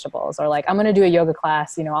my vegetables? Or like, I'm going to do a yoga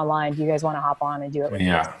class, online. Do you guys want to hop on and do it with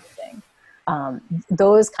me?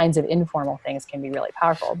 Those kinds of informal things can be really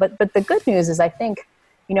powerful. But the good news is I think,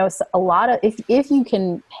 a lot of, if you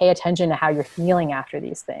can pay attention to how you're feeling after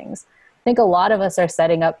these things, I think a lot of us are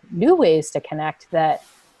setting up new ways to connect that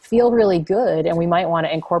feel really good. And we might want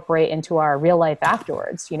to incorporate into our real life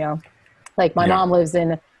afterwards, like my mom lives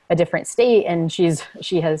in a different state and she has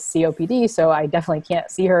COPD. So I definitely can't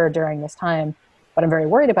see her during this time, but I'm very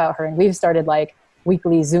worried about her. And we've started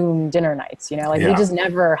weekly Zoom dinner nights, we just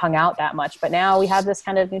never hung out that much, but now we have this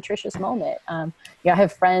kind of nutritious moment. I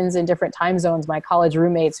have friends in different time zones, my college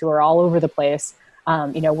roommates who are all over the place.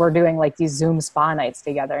 We're doing these Zoom spa nights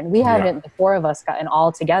together, and we haven't, the four of us, gotten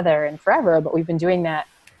all together in forever, but we've been doing that,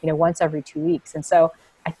 once every 2 weeks. And so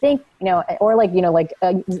I think,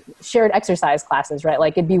 shared exercise classes, right?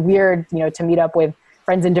 Like it'd be weird, to meet up with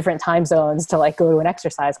friends in different time zones to go to an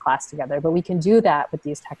exercise class together, but we can do that with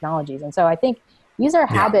these technologies. And so I think these are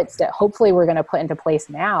habits that hopefully we're going to put into place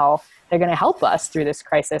now. They're going to help us through this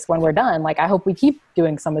crisis when we're done. I hope we keep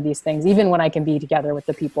doing some of these things, even when I can be together with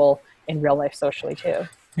the people in real life socially too.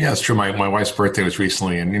 Yeah, it's true. My wife's birthday was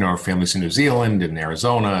recently, and our family's in New Zealand and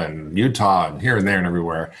Arizona and Utah and here and there and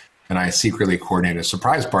everywhere. And I secretly coordinated a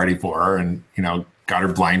surprise party for her and, got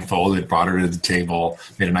her blindfolded, brought her to the table,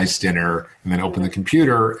 made a nice dinner, and then opened the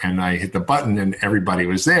computer and I hit the button and everybody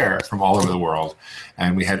was there from all over the world.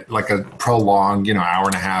 And we had a prolonged, hour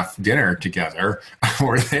and a half dinner together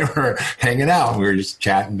where they were hanging out. We were just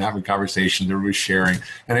chatting, having conversations, everybody was sharing.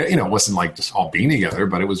 And it wasn't just all being together,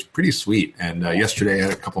 but it was pretty sweet. And yesterday I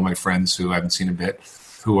had a couple of my friends who I haven't seen in a bit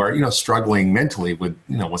who are, struggling mentally with,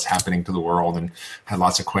 what's happening to the world and had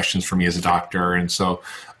lots of questions for me as a doctor. And so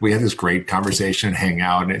we had this great conversation and hang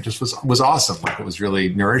out, and it just was awesome. It was really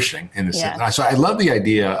nourishing in a sense. So I love the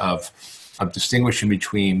idea of distinguishing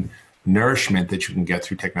between nourishment that you can get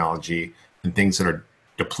through technology and things that are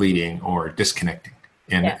depleting or disconnecting.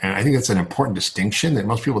 And I think that's an important distinction that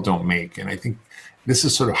most people don't make. And I think this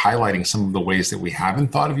is sort of highlighting some of the ways that we haven't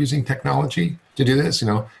thought of using technology to do this.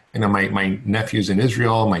 My nephew's in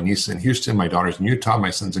Israel, my niece is in Houston, my daughter's in Utah, my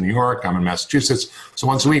son's in New York, I'm in Massachusetts. So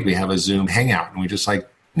once a week we have a Zoom hangout, and we just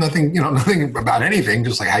nothing about anything,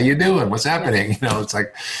 just how you doing, what's happening, it's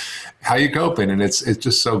how you coping, and it's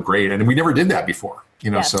just so great. And we never did that before,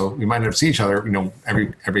 so we might not see each other,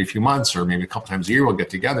 every few months or maybe a couple times a year we'll get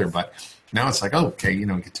together, but now it's okay, we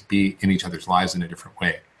get to be in each other's lives in a different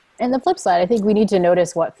way. And the flip side, I think we need to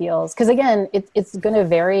notice what feels, because again, it's going to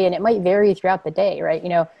vary, and it might vary throughout the day, right?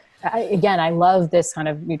 I love this kind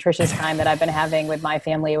of nutritious time that I've been having with my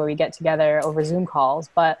family where we get together over Zoom calls.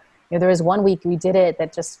 But there was one week we did it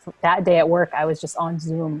that just that day at work, I was just on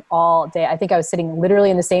Zoom all day. I think I was sitting literally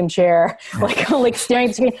in the same chair, like staring at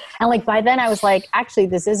the screen. And like, by then I was like, actually,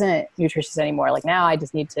 this isn't nutritious anymore. Like now I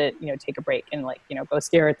just need to, take a break and go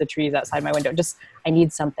stare at the trees outside my window. I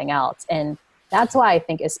need something else. And that's why I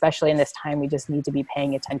think, especially in this time, we just need to be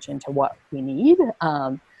paying attention to what we need.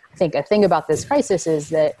 I think a thing about this crisis is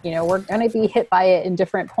that, we're going to be hit by it in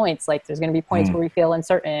different points. Like there's going to be points where we feel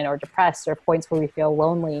uncertain or depressed, or points where we feel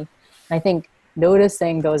lonely. And I think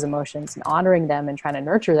noticing those emotions and honoring them and trying to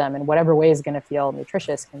nurture them in whatever way is going to feel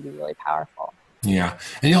nutritious can be really powerful. Yeah.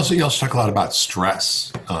 And you also talk a lot about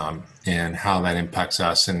stress and how that impacts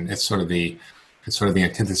us. And it's sort of the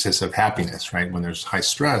antithesis of happiness, right? When there's high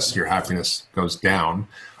stress, your happiness goes down.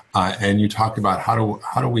 And you talk about how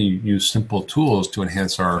do we use simple tools to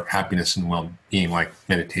enhance our happiness and well-being, like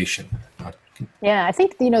meditation. Yeah, I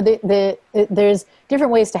think there's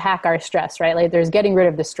different ways to hack our stress, right? Like there's getting rid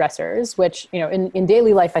of the stressors, which in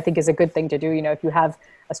daily life I think is a good thing to do. If you have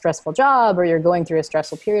a stressful job or you're going through a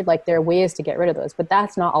stressful period, like there are ways to get rid of those, but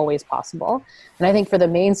that's not always possible. And I think for the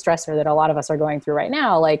main stressor that a lot of us are going through right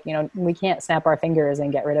now, like we can't snap our fingers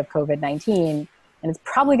and get rid of COVID-19, and it's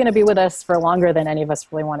probably going to be with us for longer than any of us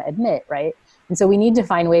really want to admit, right? And so we need to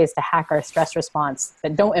find ways to hack our stress response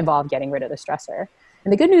that don't involve getting rid of the stressor.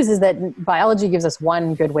 And the good news is that biology gives us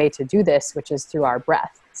one good way to do this, which is through our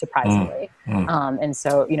breath, surprisingly. And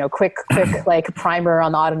so, quick like primer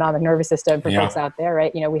on the autonomic nervous system for folks out there,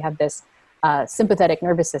 right? We have this sympathetic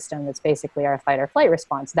nervous system that's basically our fight or flight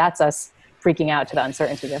response. That's us freaking out to the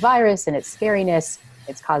uncertainty of the virus and its scariness.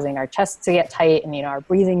 It's causing our chest to get tight and, our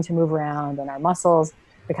breathing to move around and our muscles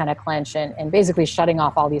to kind of clench and basically shutting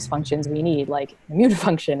off all these functions we need, like immune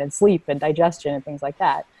function and sleep and digestion and things like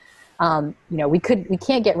that. We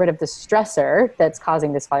can't get rid of the stressor that's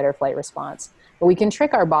causing this fight or flight response, but we can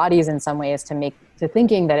trick our bodies in some ways to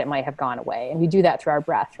thinking that it might have gone away. And we do that through our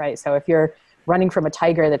breath, right? So if you're running from a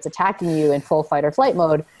tiger that's attacking you in full fight or flight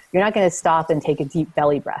mode, you're not going to stop and take a deep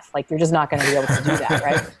belly breath. Like you're just not going to be able to do that,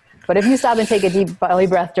 right? But if you stop and take a deep belly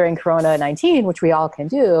breath during Corona-19, which we all can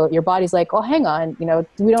do, your body's like, oh, hang on,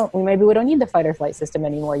 maybe we don't need the fight or flight system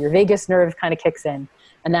anymore. Your vagus nerve kind of kicks in,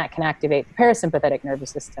 and that can activate the parasympathetic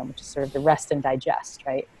nervous system, which is sort of the rest and digest,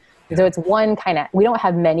 right? So it's one we don't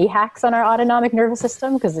have many hacks on our autonomic nervous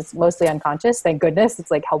system because it's mostly unconscious. Thank goodness.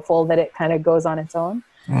 It's like helpful that it kind of goes on its own.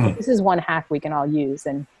 But this is one hack we can all use.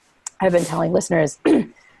 And I've been telling listeners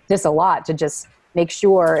this a lot, to just make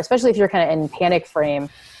sure, especially if you're kind of in panic frame,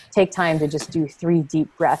 take time to just do 3 deep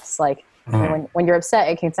breaths. Like when you're upset,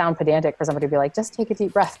 it can sound pedantic for somebody to be like, just take a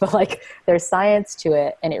deep breath, but like there's science to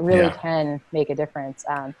it and it really can make a difference.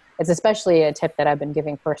 It's especially a tip that I've been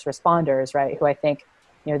giving first responders, right? Who I think,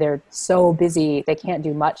 they're so busy, they can't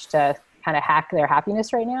do much to kind of hack their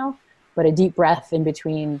happiness right now, but a deep breath in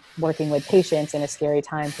between working with patients in a scary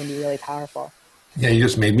time can be really powerful. Yeah, you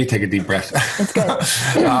just made me take a deep breath. It's good.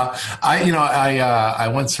 I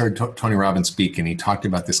once heard Tony Robbins speak, and he talked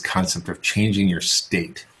about this concept of changing your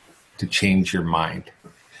state to change your mind.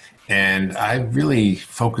 And I really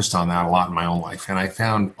focused on that a lot in my own life. And I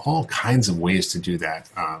found all kinds of ways to do that.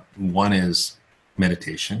 One is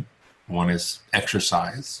meditation. One is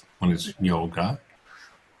exercise. One is yoga.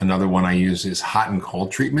 Another one I use is hot and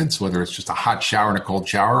cold treatments, whether it's just a hot shower and a cold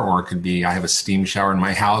shower, or it could be I have a steam shower in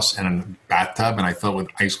my house and a bathtub and I fill it with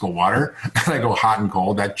ice cold water and I go hot and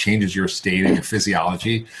cold. That changes your state and your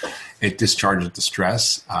physiology. It discharges the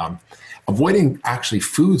stress. Avoiding actually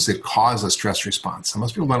foods that cause a stress response. So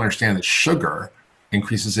most people don't understand that sugar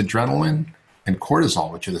increases adrenaline and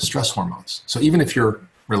cortisol, which are the stress hormones. So even if you're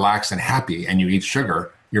relaxed and happy and you eat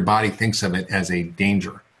sugar, your body thinks of it as a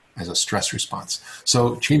danger, as a stress response.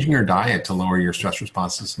 So changing your diet to lower your stress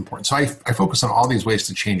response is important. So I focus on all these ways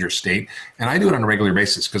to change your state. And I do it on a regular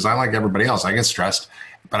basis because I, like everybody else, I get stressed.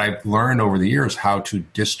 But I've learned over the years how to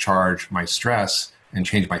discharge my stress and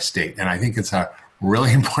change my state. And I think it's a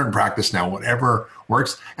really important practice now, whatever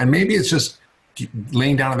works. And maybe it's just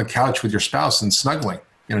laying down on the couch with your spouse and snuggling,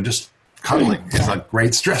 just cuddling is a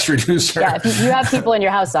great stress reducer. Yeah, if you have people in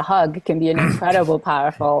your house, a hug can be an incredible,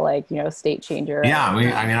 powerful, state changer. Yeah,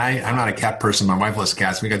 I'm not a cat person. My wife loves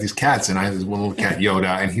cats. We got these cats, and I have this little cat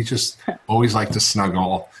Yoda, and he just always likes to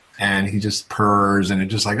snuggle and he just purrs, and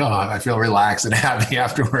it's just like, oh, I feel relaxed and happy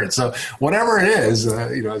afterwards. So whatever it is,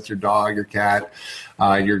 it's your dog, your cat,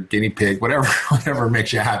 your guinea pig, whatever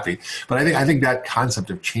makes you happy. But I think that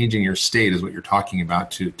concept of changing your state is what you're talking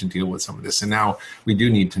about to deal with some of this. And now we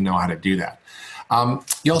do need to know how to do that.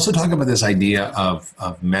 You also talk about this idea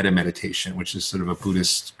of metta meditation, which is sort of a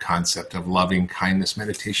Buddhist concept of loving kindness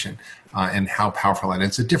meditation, and how powerful that is.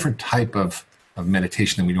 It's a different type of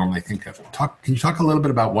meditation than we normally think of. Can you talk a little bit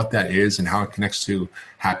about what that is and how it connects to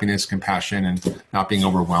happiness, compassion, and not being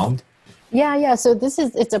overwhelmed? Yeah. So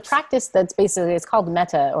it's a practice that's basically, it's called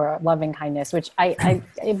metta, or loving kindness, which I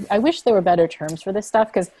wish there were better terms for this stuff,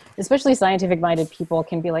 because especially scientific-minded people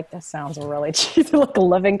can be like, this sounds really cheesy, like a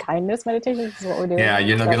loving kindness meditation. This is what we're doing. Yeah,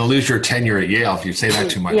 you're not going to lose your tenure at Yale if you say that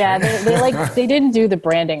too much. Yeah, right? they didn't do the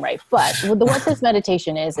branding right. But what this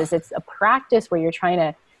meditation is it's a practice where you're trying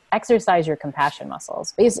to exercise your compassion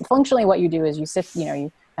muscles. Functionally, what you do is you sit,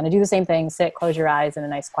 you kind of do the same thing, sit, close your eyes in a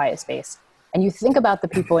nice quiet space. And you think about the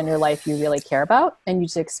people in your life you really care about, and you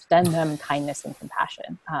just extend them kindness and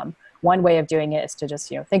compassion. One way of doing it is to just,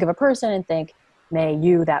 think of a person and think, may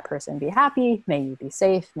you, that person, be happy. May you be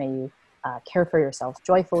safe. May you care for yourself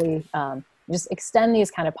joyfully. Just extend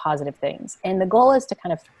these kind of positive things. And the goal is to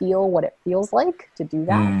kind of feel what it feels like to do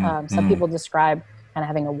that. Some people describe kind of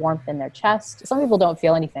having a warmth in their chest. Some people don't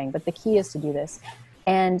feel anything, but the key is to do this.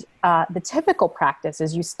 And the typical practice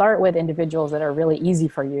is you start with individuals that are really easy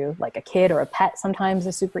for you, like a kid or a pet sometimes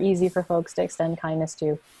is super easy for folks to extend kindness to.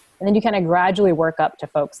 And then you kind of gradually work up to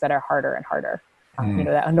folks that are harder and harder.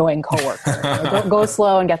 That annoying coworker. Go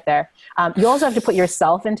slow and get there. You also have to put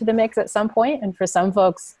yourself into the mix at some point. And for some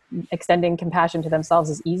folks, extending compassion to themselves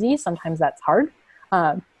is easy. Sometimes that's hard.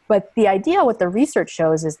 But the idea, what the research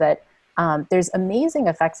shows, is that there's amazing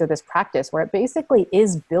effects of this practice where it basically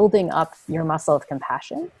is building up your muscle of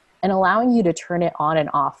compassion and allowing you to turn it on and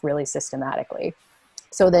off really systematically,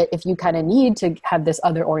 so that if you kind of need to have this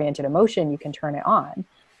other-oriented emotion, you can turn it on.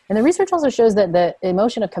 And the research also shows that the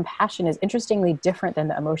emotion of compassion is interestingly different than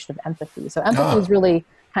the emotion of empathy. So empathy is really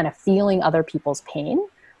kind of feeling other people's pain.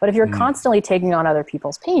 But if you're constantly taking on other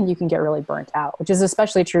people's pain, you can get really burnt out, which is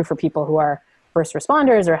especially true for people who are first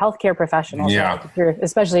responders or healthcare professionals. Yeah. Like if you're,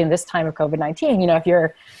 especially in this time of COVID-19, if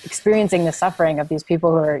you're experiencing the suffering of these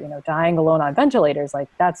people who are, dying alone on ventilators, like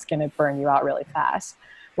that's going to burn you out really fast.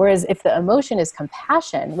 Whereas if the emotion is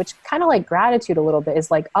compassion, which kind of like gratitude a little bit, is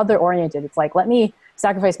like other oriented. It's like, let me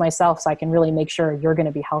sacrifice myself so I can really make sure you're going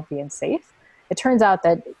to be healthy and safe. It turns out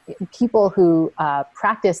that people who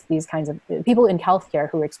practice these kinds of people in healthcare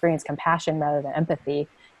who experience compassion rather than empathy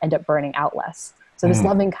end up burning out less. So this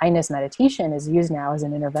loving kindness meditation is used now as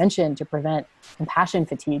an intervention to prevent compassion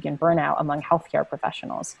fatigue and burnout among healthcare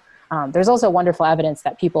professionals. There's also wonderful evidence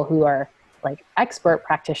that people who are like expert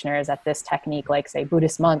practitioners at this technique, like say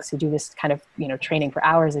Buddhist monks who do this kind of training for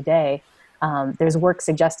hours a day, there's work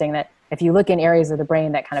suggesting that if you look in areas of the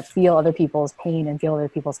brain that kind of feel other people's pain and feel other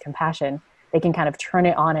people's compassion, they can kind of turn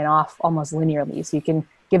it on and off almost linearly. So you can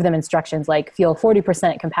give them instructions like feel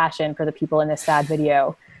 40% compassion for the people in this sad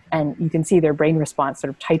video, and you can see their brain response sort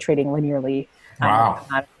of titrating linearly. Wow.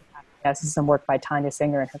 This is some work by Tanya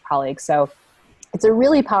Singer and her colleagues. So it's a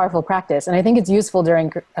really powerful practice. And I think it's useful during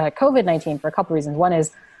COVID-19 for a couple reasons. One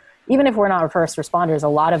is, even if we're not first responders, a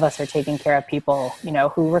lot of us are taking care of people,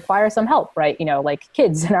 who require some help, right? Like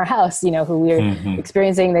kids in our house, who we're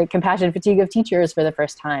experiencing the compassion fatigue of teachers for the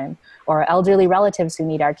first time, or elderly relatives who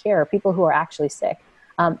need our care, or people who are actually sick.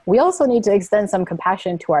 We also need to extend some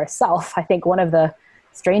compassion to ourselves. I think one of the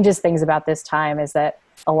strangest things about this time is that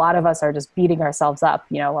a lot of us are just beating ourselves up,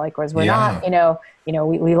 whereas we're not,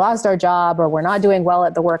 we lost our job, or we're not doing well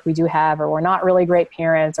at the work we do have, or we're not really great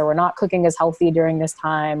parents, or we're not cooking as healthy during this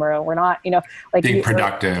time, or we're not, being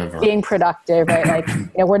productive, right? Like,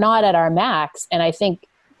 we're not at our max. And I think,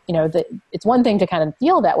 that it's one thing to kind of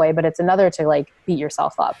feel that way, but it's another to like beat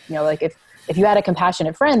yourself up, like if you had a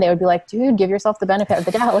compassionate friend, they would be like, dude, give yourself the benefit of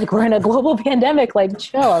the doubt. Like, we're in a global pandemic, like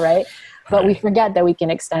chill, right? But we forget that we can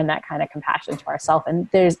extend that kind of compassion to ourselves. And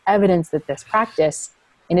there's evidence that this practice,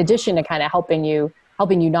 in addition to kind of helping you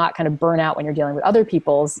not kind of burn out when you're dealing with other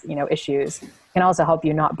people's, issues, can also help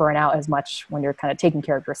you not burn out as much when you're kind of taking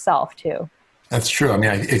care of yourself too. That's true. I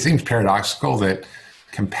mean, it seems paradoxical that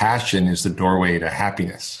compassion is the doorway to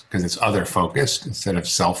happiness because it's other-focused instead of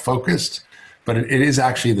self-focused. But it is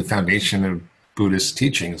actually the foundation of Buddhist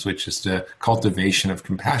teachings, which is the cultivation of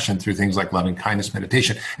compassion through things like loving kindness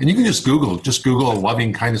meditation. And you can just Google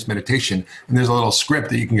loving kindness meditation, and there's a little script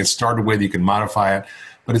that you can get started with. You can modify it,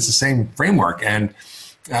 but it's the same framework. And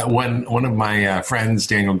when one of my friends,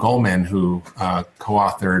 Daniel Goleman, who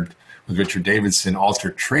co-authored with Richard Davidson,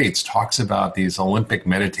 Altered Traits, talks about these Olympic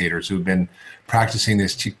meditators who've been practicing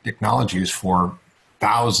these technologies for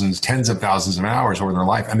thousands, tens of thousands of hours over their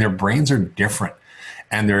life, and their brains are different.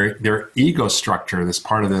 And their ego structure, this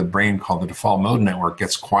part of the brain called the default mode network,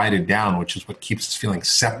 gets quieted down, which is what keeps us feeling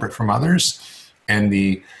separate from others. And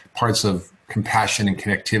the parts of compassion and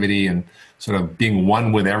connectivity and sort of being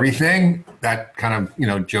one with everything, that kind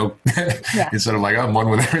of, joke is sort of like, I'm one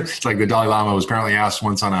with everything. It's like the Dalai Lama was apparently asked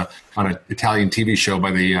once on an Italian TV show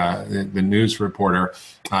by the news reporter,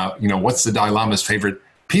 what's the Dalai Lama's favorite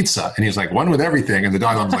pizza? And he's like, one with everything. And the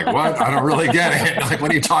Dalai Lama's like, what? I don't really get it. Like, what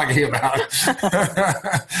are you talking about?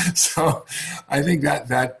 So I think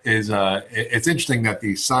that is, it's interesting that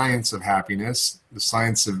the science of happiness, the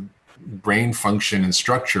science of brain function and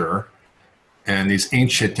structure, and these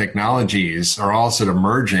ancient technologies are all sort of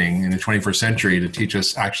merging in the 21st century to teach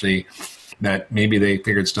us actually that maybe they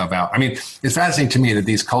figured stuff out. I mean, it's fascinating to me that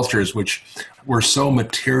these cultures, which were so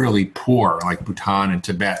materially poor, like Bhutan and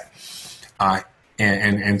Tibet,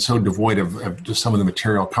 and so devoid of just some of the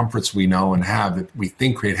material comforts we know and have that we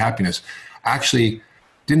think create happiness, actually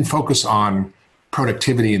didn't focus on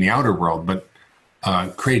productivity in the outer world, but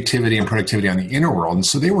creativity and productivity on the inner world. And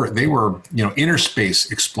so they were inner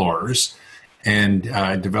space explorers, and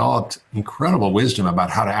developed incredible wisdom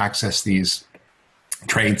about how to access these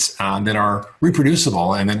traits that are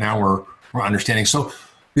reproducible and that now we're understanding. So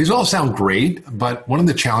these all sound great, but one of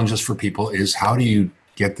the challenges for people is, how do you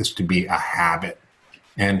get this to be a habit?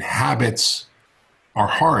 And habits are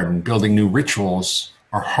hard, and building new rituals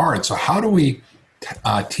are hard. So how do we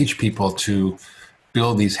teach people to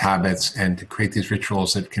build these habits and to create these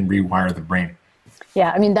rituals that can rewire the brain?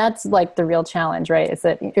 Yeah, I mean, that's like the real challenge, right? It's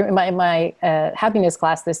that in my happiness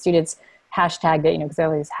class, the students hashtagged it, because there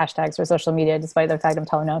are these hashtags for social media, despite the fact I'm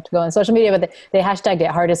telling them not to go on social media, but they hashtagged it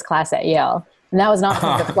hardest class at Yale. And that was not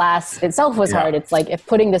because the class itself was hard. It's like, if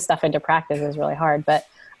putting this stuff into practice is really hard. But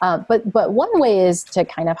one way is to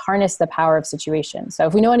kind of harness the power of situation. So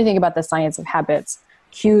if we know anything about the science of habits,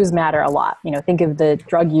 cues matter a lot. Think of the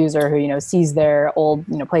drug user who, sees their old,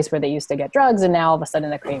 place where they used to get drugs, and now all of a sudden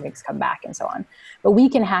the cravings come back and so on. But we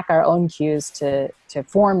can hack our own cues to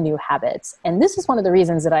form new habits. And this is one of the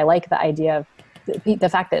reasons that I like the idea of the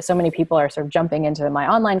fact that so many people are sort of jumping into my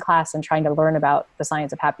online class and trying to learn about the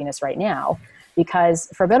science of happiness right now. Because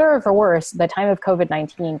for better or for worse, the time of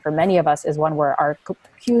COVID-19 for many of us is one where our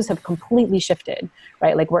cues have completely shifted,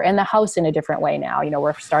 right? Like, we're in the house in a different way now.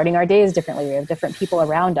 We're starting our days differently. We have different people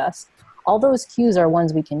around us. All those cues are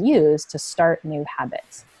ones we can use to start new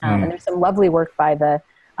habits. And there's some lovely work by the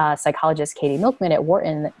psychologist Katie Milkman at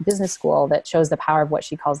Wharton Business School that shows the power of what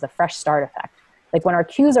she calls the fresh start effect. Like, when our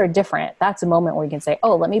cues are different, that's a moment where we can say,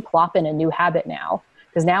 oh, let me plop in a new habit now,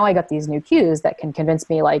 because now I got these new cues that can convince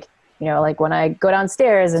me, like when I go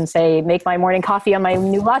downstairs and say, make my morning coffee on my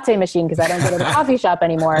new latte machine because I don't go to the coffee shop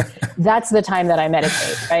anymore, that's the time that I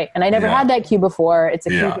meditate, right? And I never had that cue before. It's a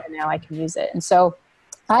cue here now, I can use it. And so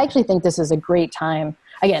I actually think this is a great time,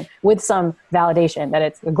 again, with some validation that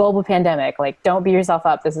it's a global pandemic. Like, don't beat yourself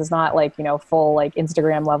up. This is not like, full like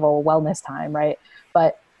Instagram level wellness time, right?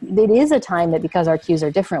 But it is a time that, because our cues are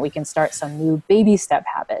different, we can start some new baby step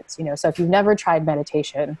habits. So if you've never tried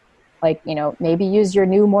meditation, like, maybe use your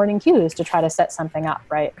new morning cues to try to set something up,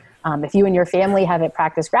 right? If you and your family haven't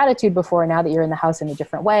practiced gratitude before, now that you're in the house in a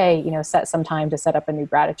different way, set some time to set up a new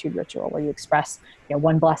gratitude ritual where you express,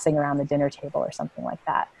 one blessing around the dinner table or something like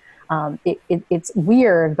that. It's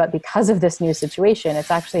weird, but because of this new situation, it's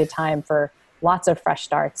actually a time for lots of fresh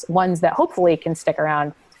starts, ones that hopefully can stick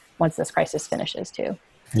around once this crisis finishes too.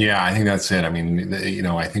 Yeah, I think that's it. I mean,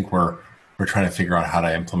 I think we're trying to figure out how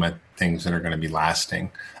to implement things that are going to be lasting.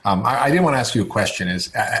 I did want to ask you a question.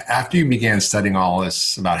 Is after you began studying all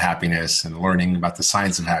this about happiness and learning about the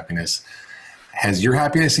science of happiness, has your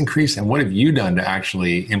happiness increased? And what have you done to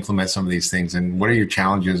actually implement some of these things? And what are your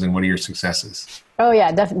challenges and what are your successes? Oh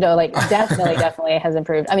yeah, definitely has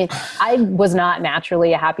improved. I mean, I was not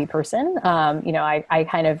naturally a happy person. I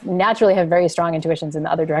kind of naturally have very strong intuitions in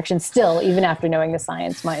the other direction still, even after knowing the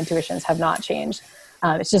science, my intuitions have not changed.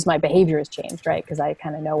 It's just my behavior has changed, right? Because I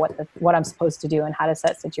kind of know what I'm supposed to do and how to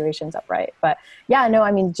set situations up right. But yeah, no,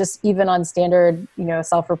 I mean, just even on standard,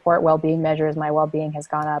 self-report well-being measures, my well-being has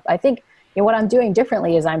gone up. I think what I'm doing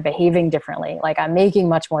differently is I'm behaving differently. Like, I'm making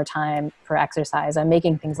much more time for exercise. I'm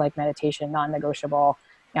making things like meditation non-negotiable.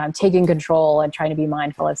 I'm taking control and trying to be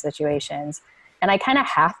mindful of situations. And I kind of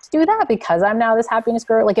have to do that because I'm now this happiness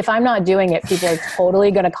guru. Like, if I'm not doing it, people are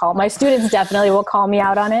totally going to my students definitely will call me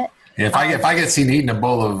out on it. Yeah, if I get seen eating a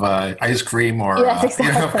bowl of ice cream or yes,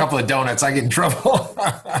 exactly. a couple of donuts, I get in trouble.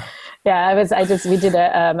 Yeah, we did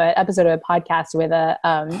an episode of a podcast with a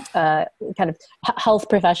kind of health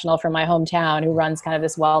professional from my hometown who runs kind of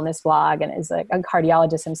this wellness blog and is like a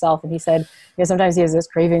cardiologist himself. And he said, sometimes he has this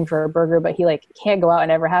craving for a burger, but he like can't go out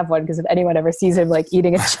and ever have one because if anyone ever sees him like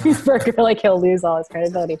eating a cheeseburger, like he'll lose all his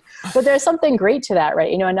credibility. But there's something great to that,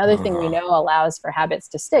 right? Another thing we know allows for habits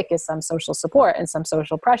to stick is some social support and some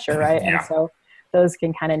social pressure, right? Yeah. And so those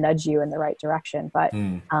can kind of nudge you in the right direction. But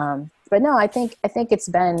no, I think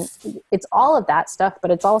it's all of that stuff,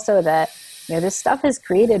 but it's also that, this stuff has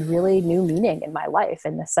created really new meaning in my life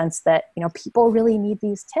in the sense that, people really need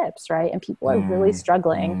these tips, right? And people are really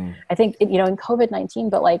struggling. I think, in COVID-19,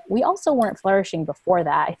 but like, we also weren't flourishing before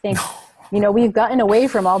that. I think, we've gotten away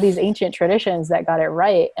from all these ancient traditions that got it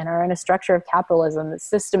right and are in a structure of capitalism that's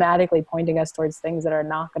systematically pointing us towards things that are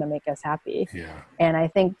not going to make us happy. Yeah. And I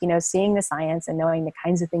think, seeing the science and knowing the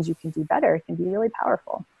kinds of things you can do better can be really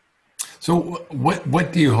powerful. So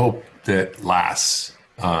what do you hope that lasts,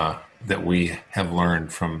 that we have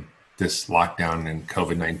learned from this lockdown and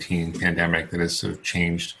COVID-19 pandemic that has sort of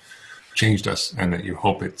changed us, and that you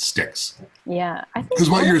hope it sticks? Yeah. I think because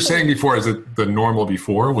what you were saying before is that the normal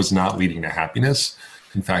before was not leading to happiness.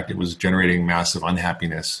 In fact, it was generating massive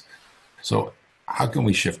unhappiness. So how can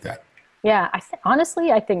we shift that? Yeah,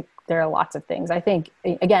 honestly, I think there are lots of things. I think,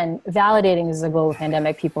 again, validating this is a global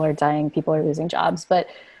pandemic. People are dying, people are losing jobs, but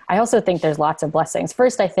I also think there's lots of blessings.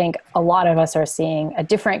 First, I think a lot of us are seeing a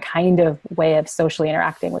different kind of way of socially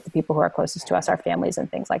interacting with the people who are closest to us, our families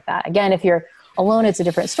and things like that. Again, if you're alone, it's a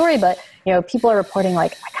different story, but people are reporting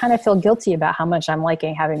like, I kind of feel guilty about how much I'm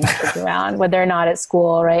liking having my kids around when they're not at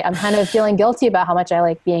school, right? I'm kind of feeling guilty about how much I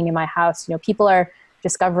like being in my house. People are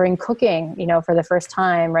discovering cooking, for the first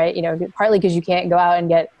time, right? Partly because you can't go out and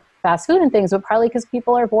get fast food and things, but partly because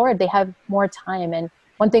people are bored. They have more time. And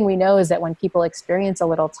one thing we know is that when people experience a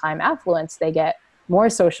little time affluence, they get more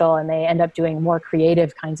social and they end up doing more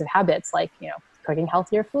creative kinds of habits, like, cooking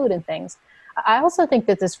healthier food and things. I also think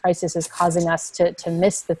that this crisis is causing us to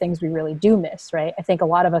miss the things we really do miss, right? I think a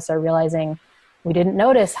lot of us are realizing we didn't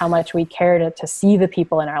notice how much we cared to see the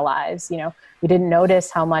people in our lives. We didn't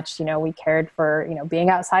notice how much, we cared for,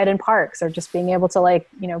 being outside in parks or just being able to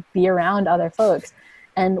be around other folks.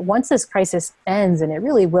 And once this crisis ends, and it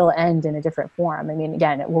really will end in a different form, I mean,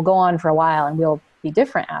 again, it will go on for a while and we'll be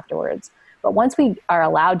different afterwards. But once we are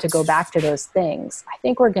allowed to go back to those things, I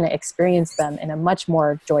think we're going to experience them in a much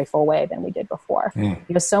more joyful way than we did before.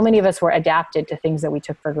 So many of us were adapted to things that we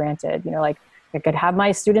took for granted. Like I could have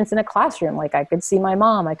my students in a classroom, like I could see my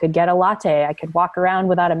mom, I could get a latte, I could walk around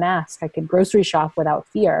without a mask, I could grocery shop without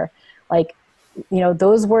fear. Like,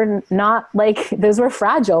 those were those were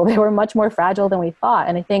fragile. They were much more fragile than we thought.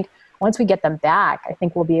 And I think once we get them back, I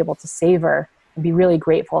think we'll be able to savor and be really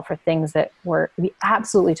grateful for things that we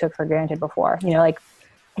absolutely took for granted before.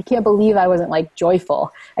 I can't believe I wasn't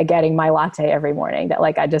joyful at getting my latte every morning. That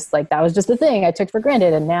that was just a thing I took for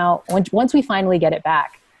granted. And now once we finally get it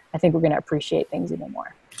back, I think we're going to appreciate things even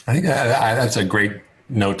more. I think that's a great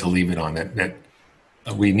note to leave it on, that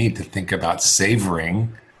we need to think about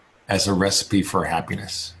savoring as a recipe for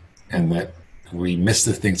happiness, and that we miss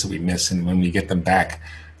the things that we miss. And when we get them back,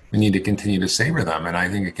 we need to continue to savor them. And I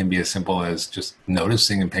think it can be as simple as just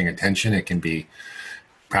noticing and paying attention. It can be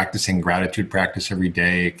practicing gratitude practice every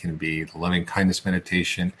day. It can be the loving kindness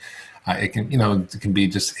meditation. It can be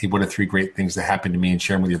just, hey, what are 3 great things that happened to me, and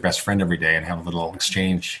share them with your best friend every day and have a little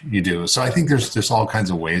exchange you do. So I think there's all kinds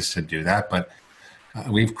of ways to do that, but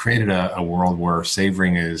we've created a world where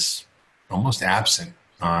savoring is almost absent.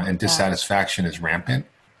 And dissatisfaction is rampant.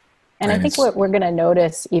 And I think what we're going to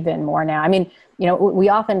notice even more now, I mean, we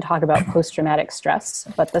often talk about post-traumatic stress,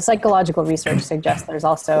 but the psychological research suggests there's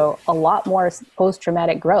also a lot more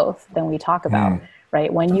post-traumatic growth than we talk about,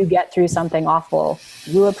 right? When you get through something awful,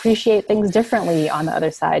 you appreciate things differently on the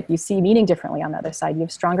other side. You see meaning differently on the other side. You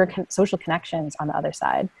have stronger social connections on the other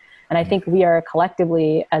side. And I think we are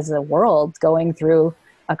collectively, as a world, going through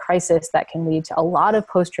a crisis that can lead to a lot of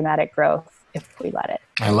post-traumatic growth if we let it.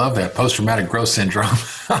 I love that. Post-traumatic growth syndrome.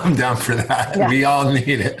 I'm down for that. Yeah. We all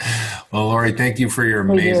need it. Well, Laurie, thank you for your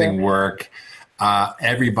amazing work.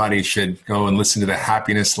 Everybody should go and listen to the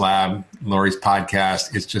Happiness Lab, Laurie's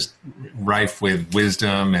podcast. It's just rife with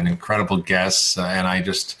wisdom and incredible guests. And I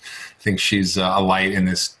just think she's a light in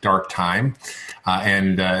this dark time.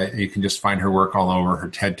 And you can just find her work all over, her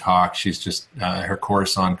TED Talk. She's just her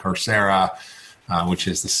course on Coursera, which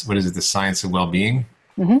is the Science of Well-Being.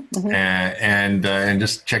 and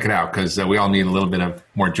just check it out, because we all need a little bit of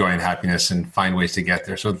more joy and happiness and find ways to get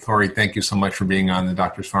there. So, Laurie, thank you so much for being on the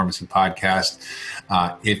Doctor's Pharmacy podcast.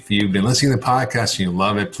 If you've been listening to the podcast and you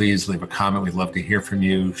love it, please leave a comment. We'd love to hear from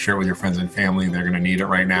you. Share it with your friends and family. They're going to need it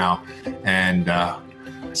right now. And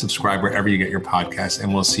subscribe wherever you get your podcasts.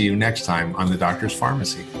 And we'll see you next time on the Doctor's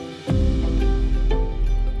Pharmacy.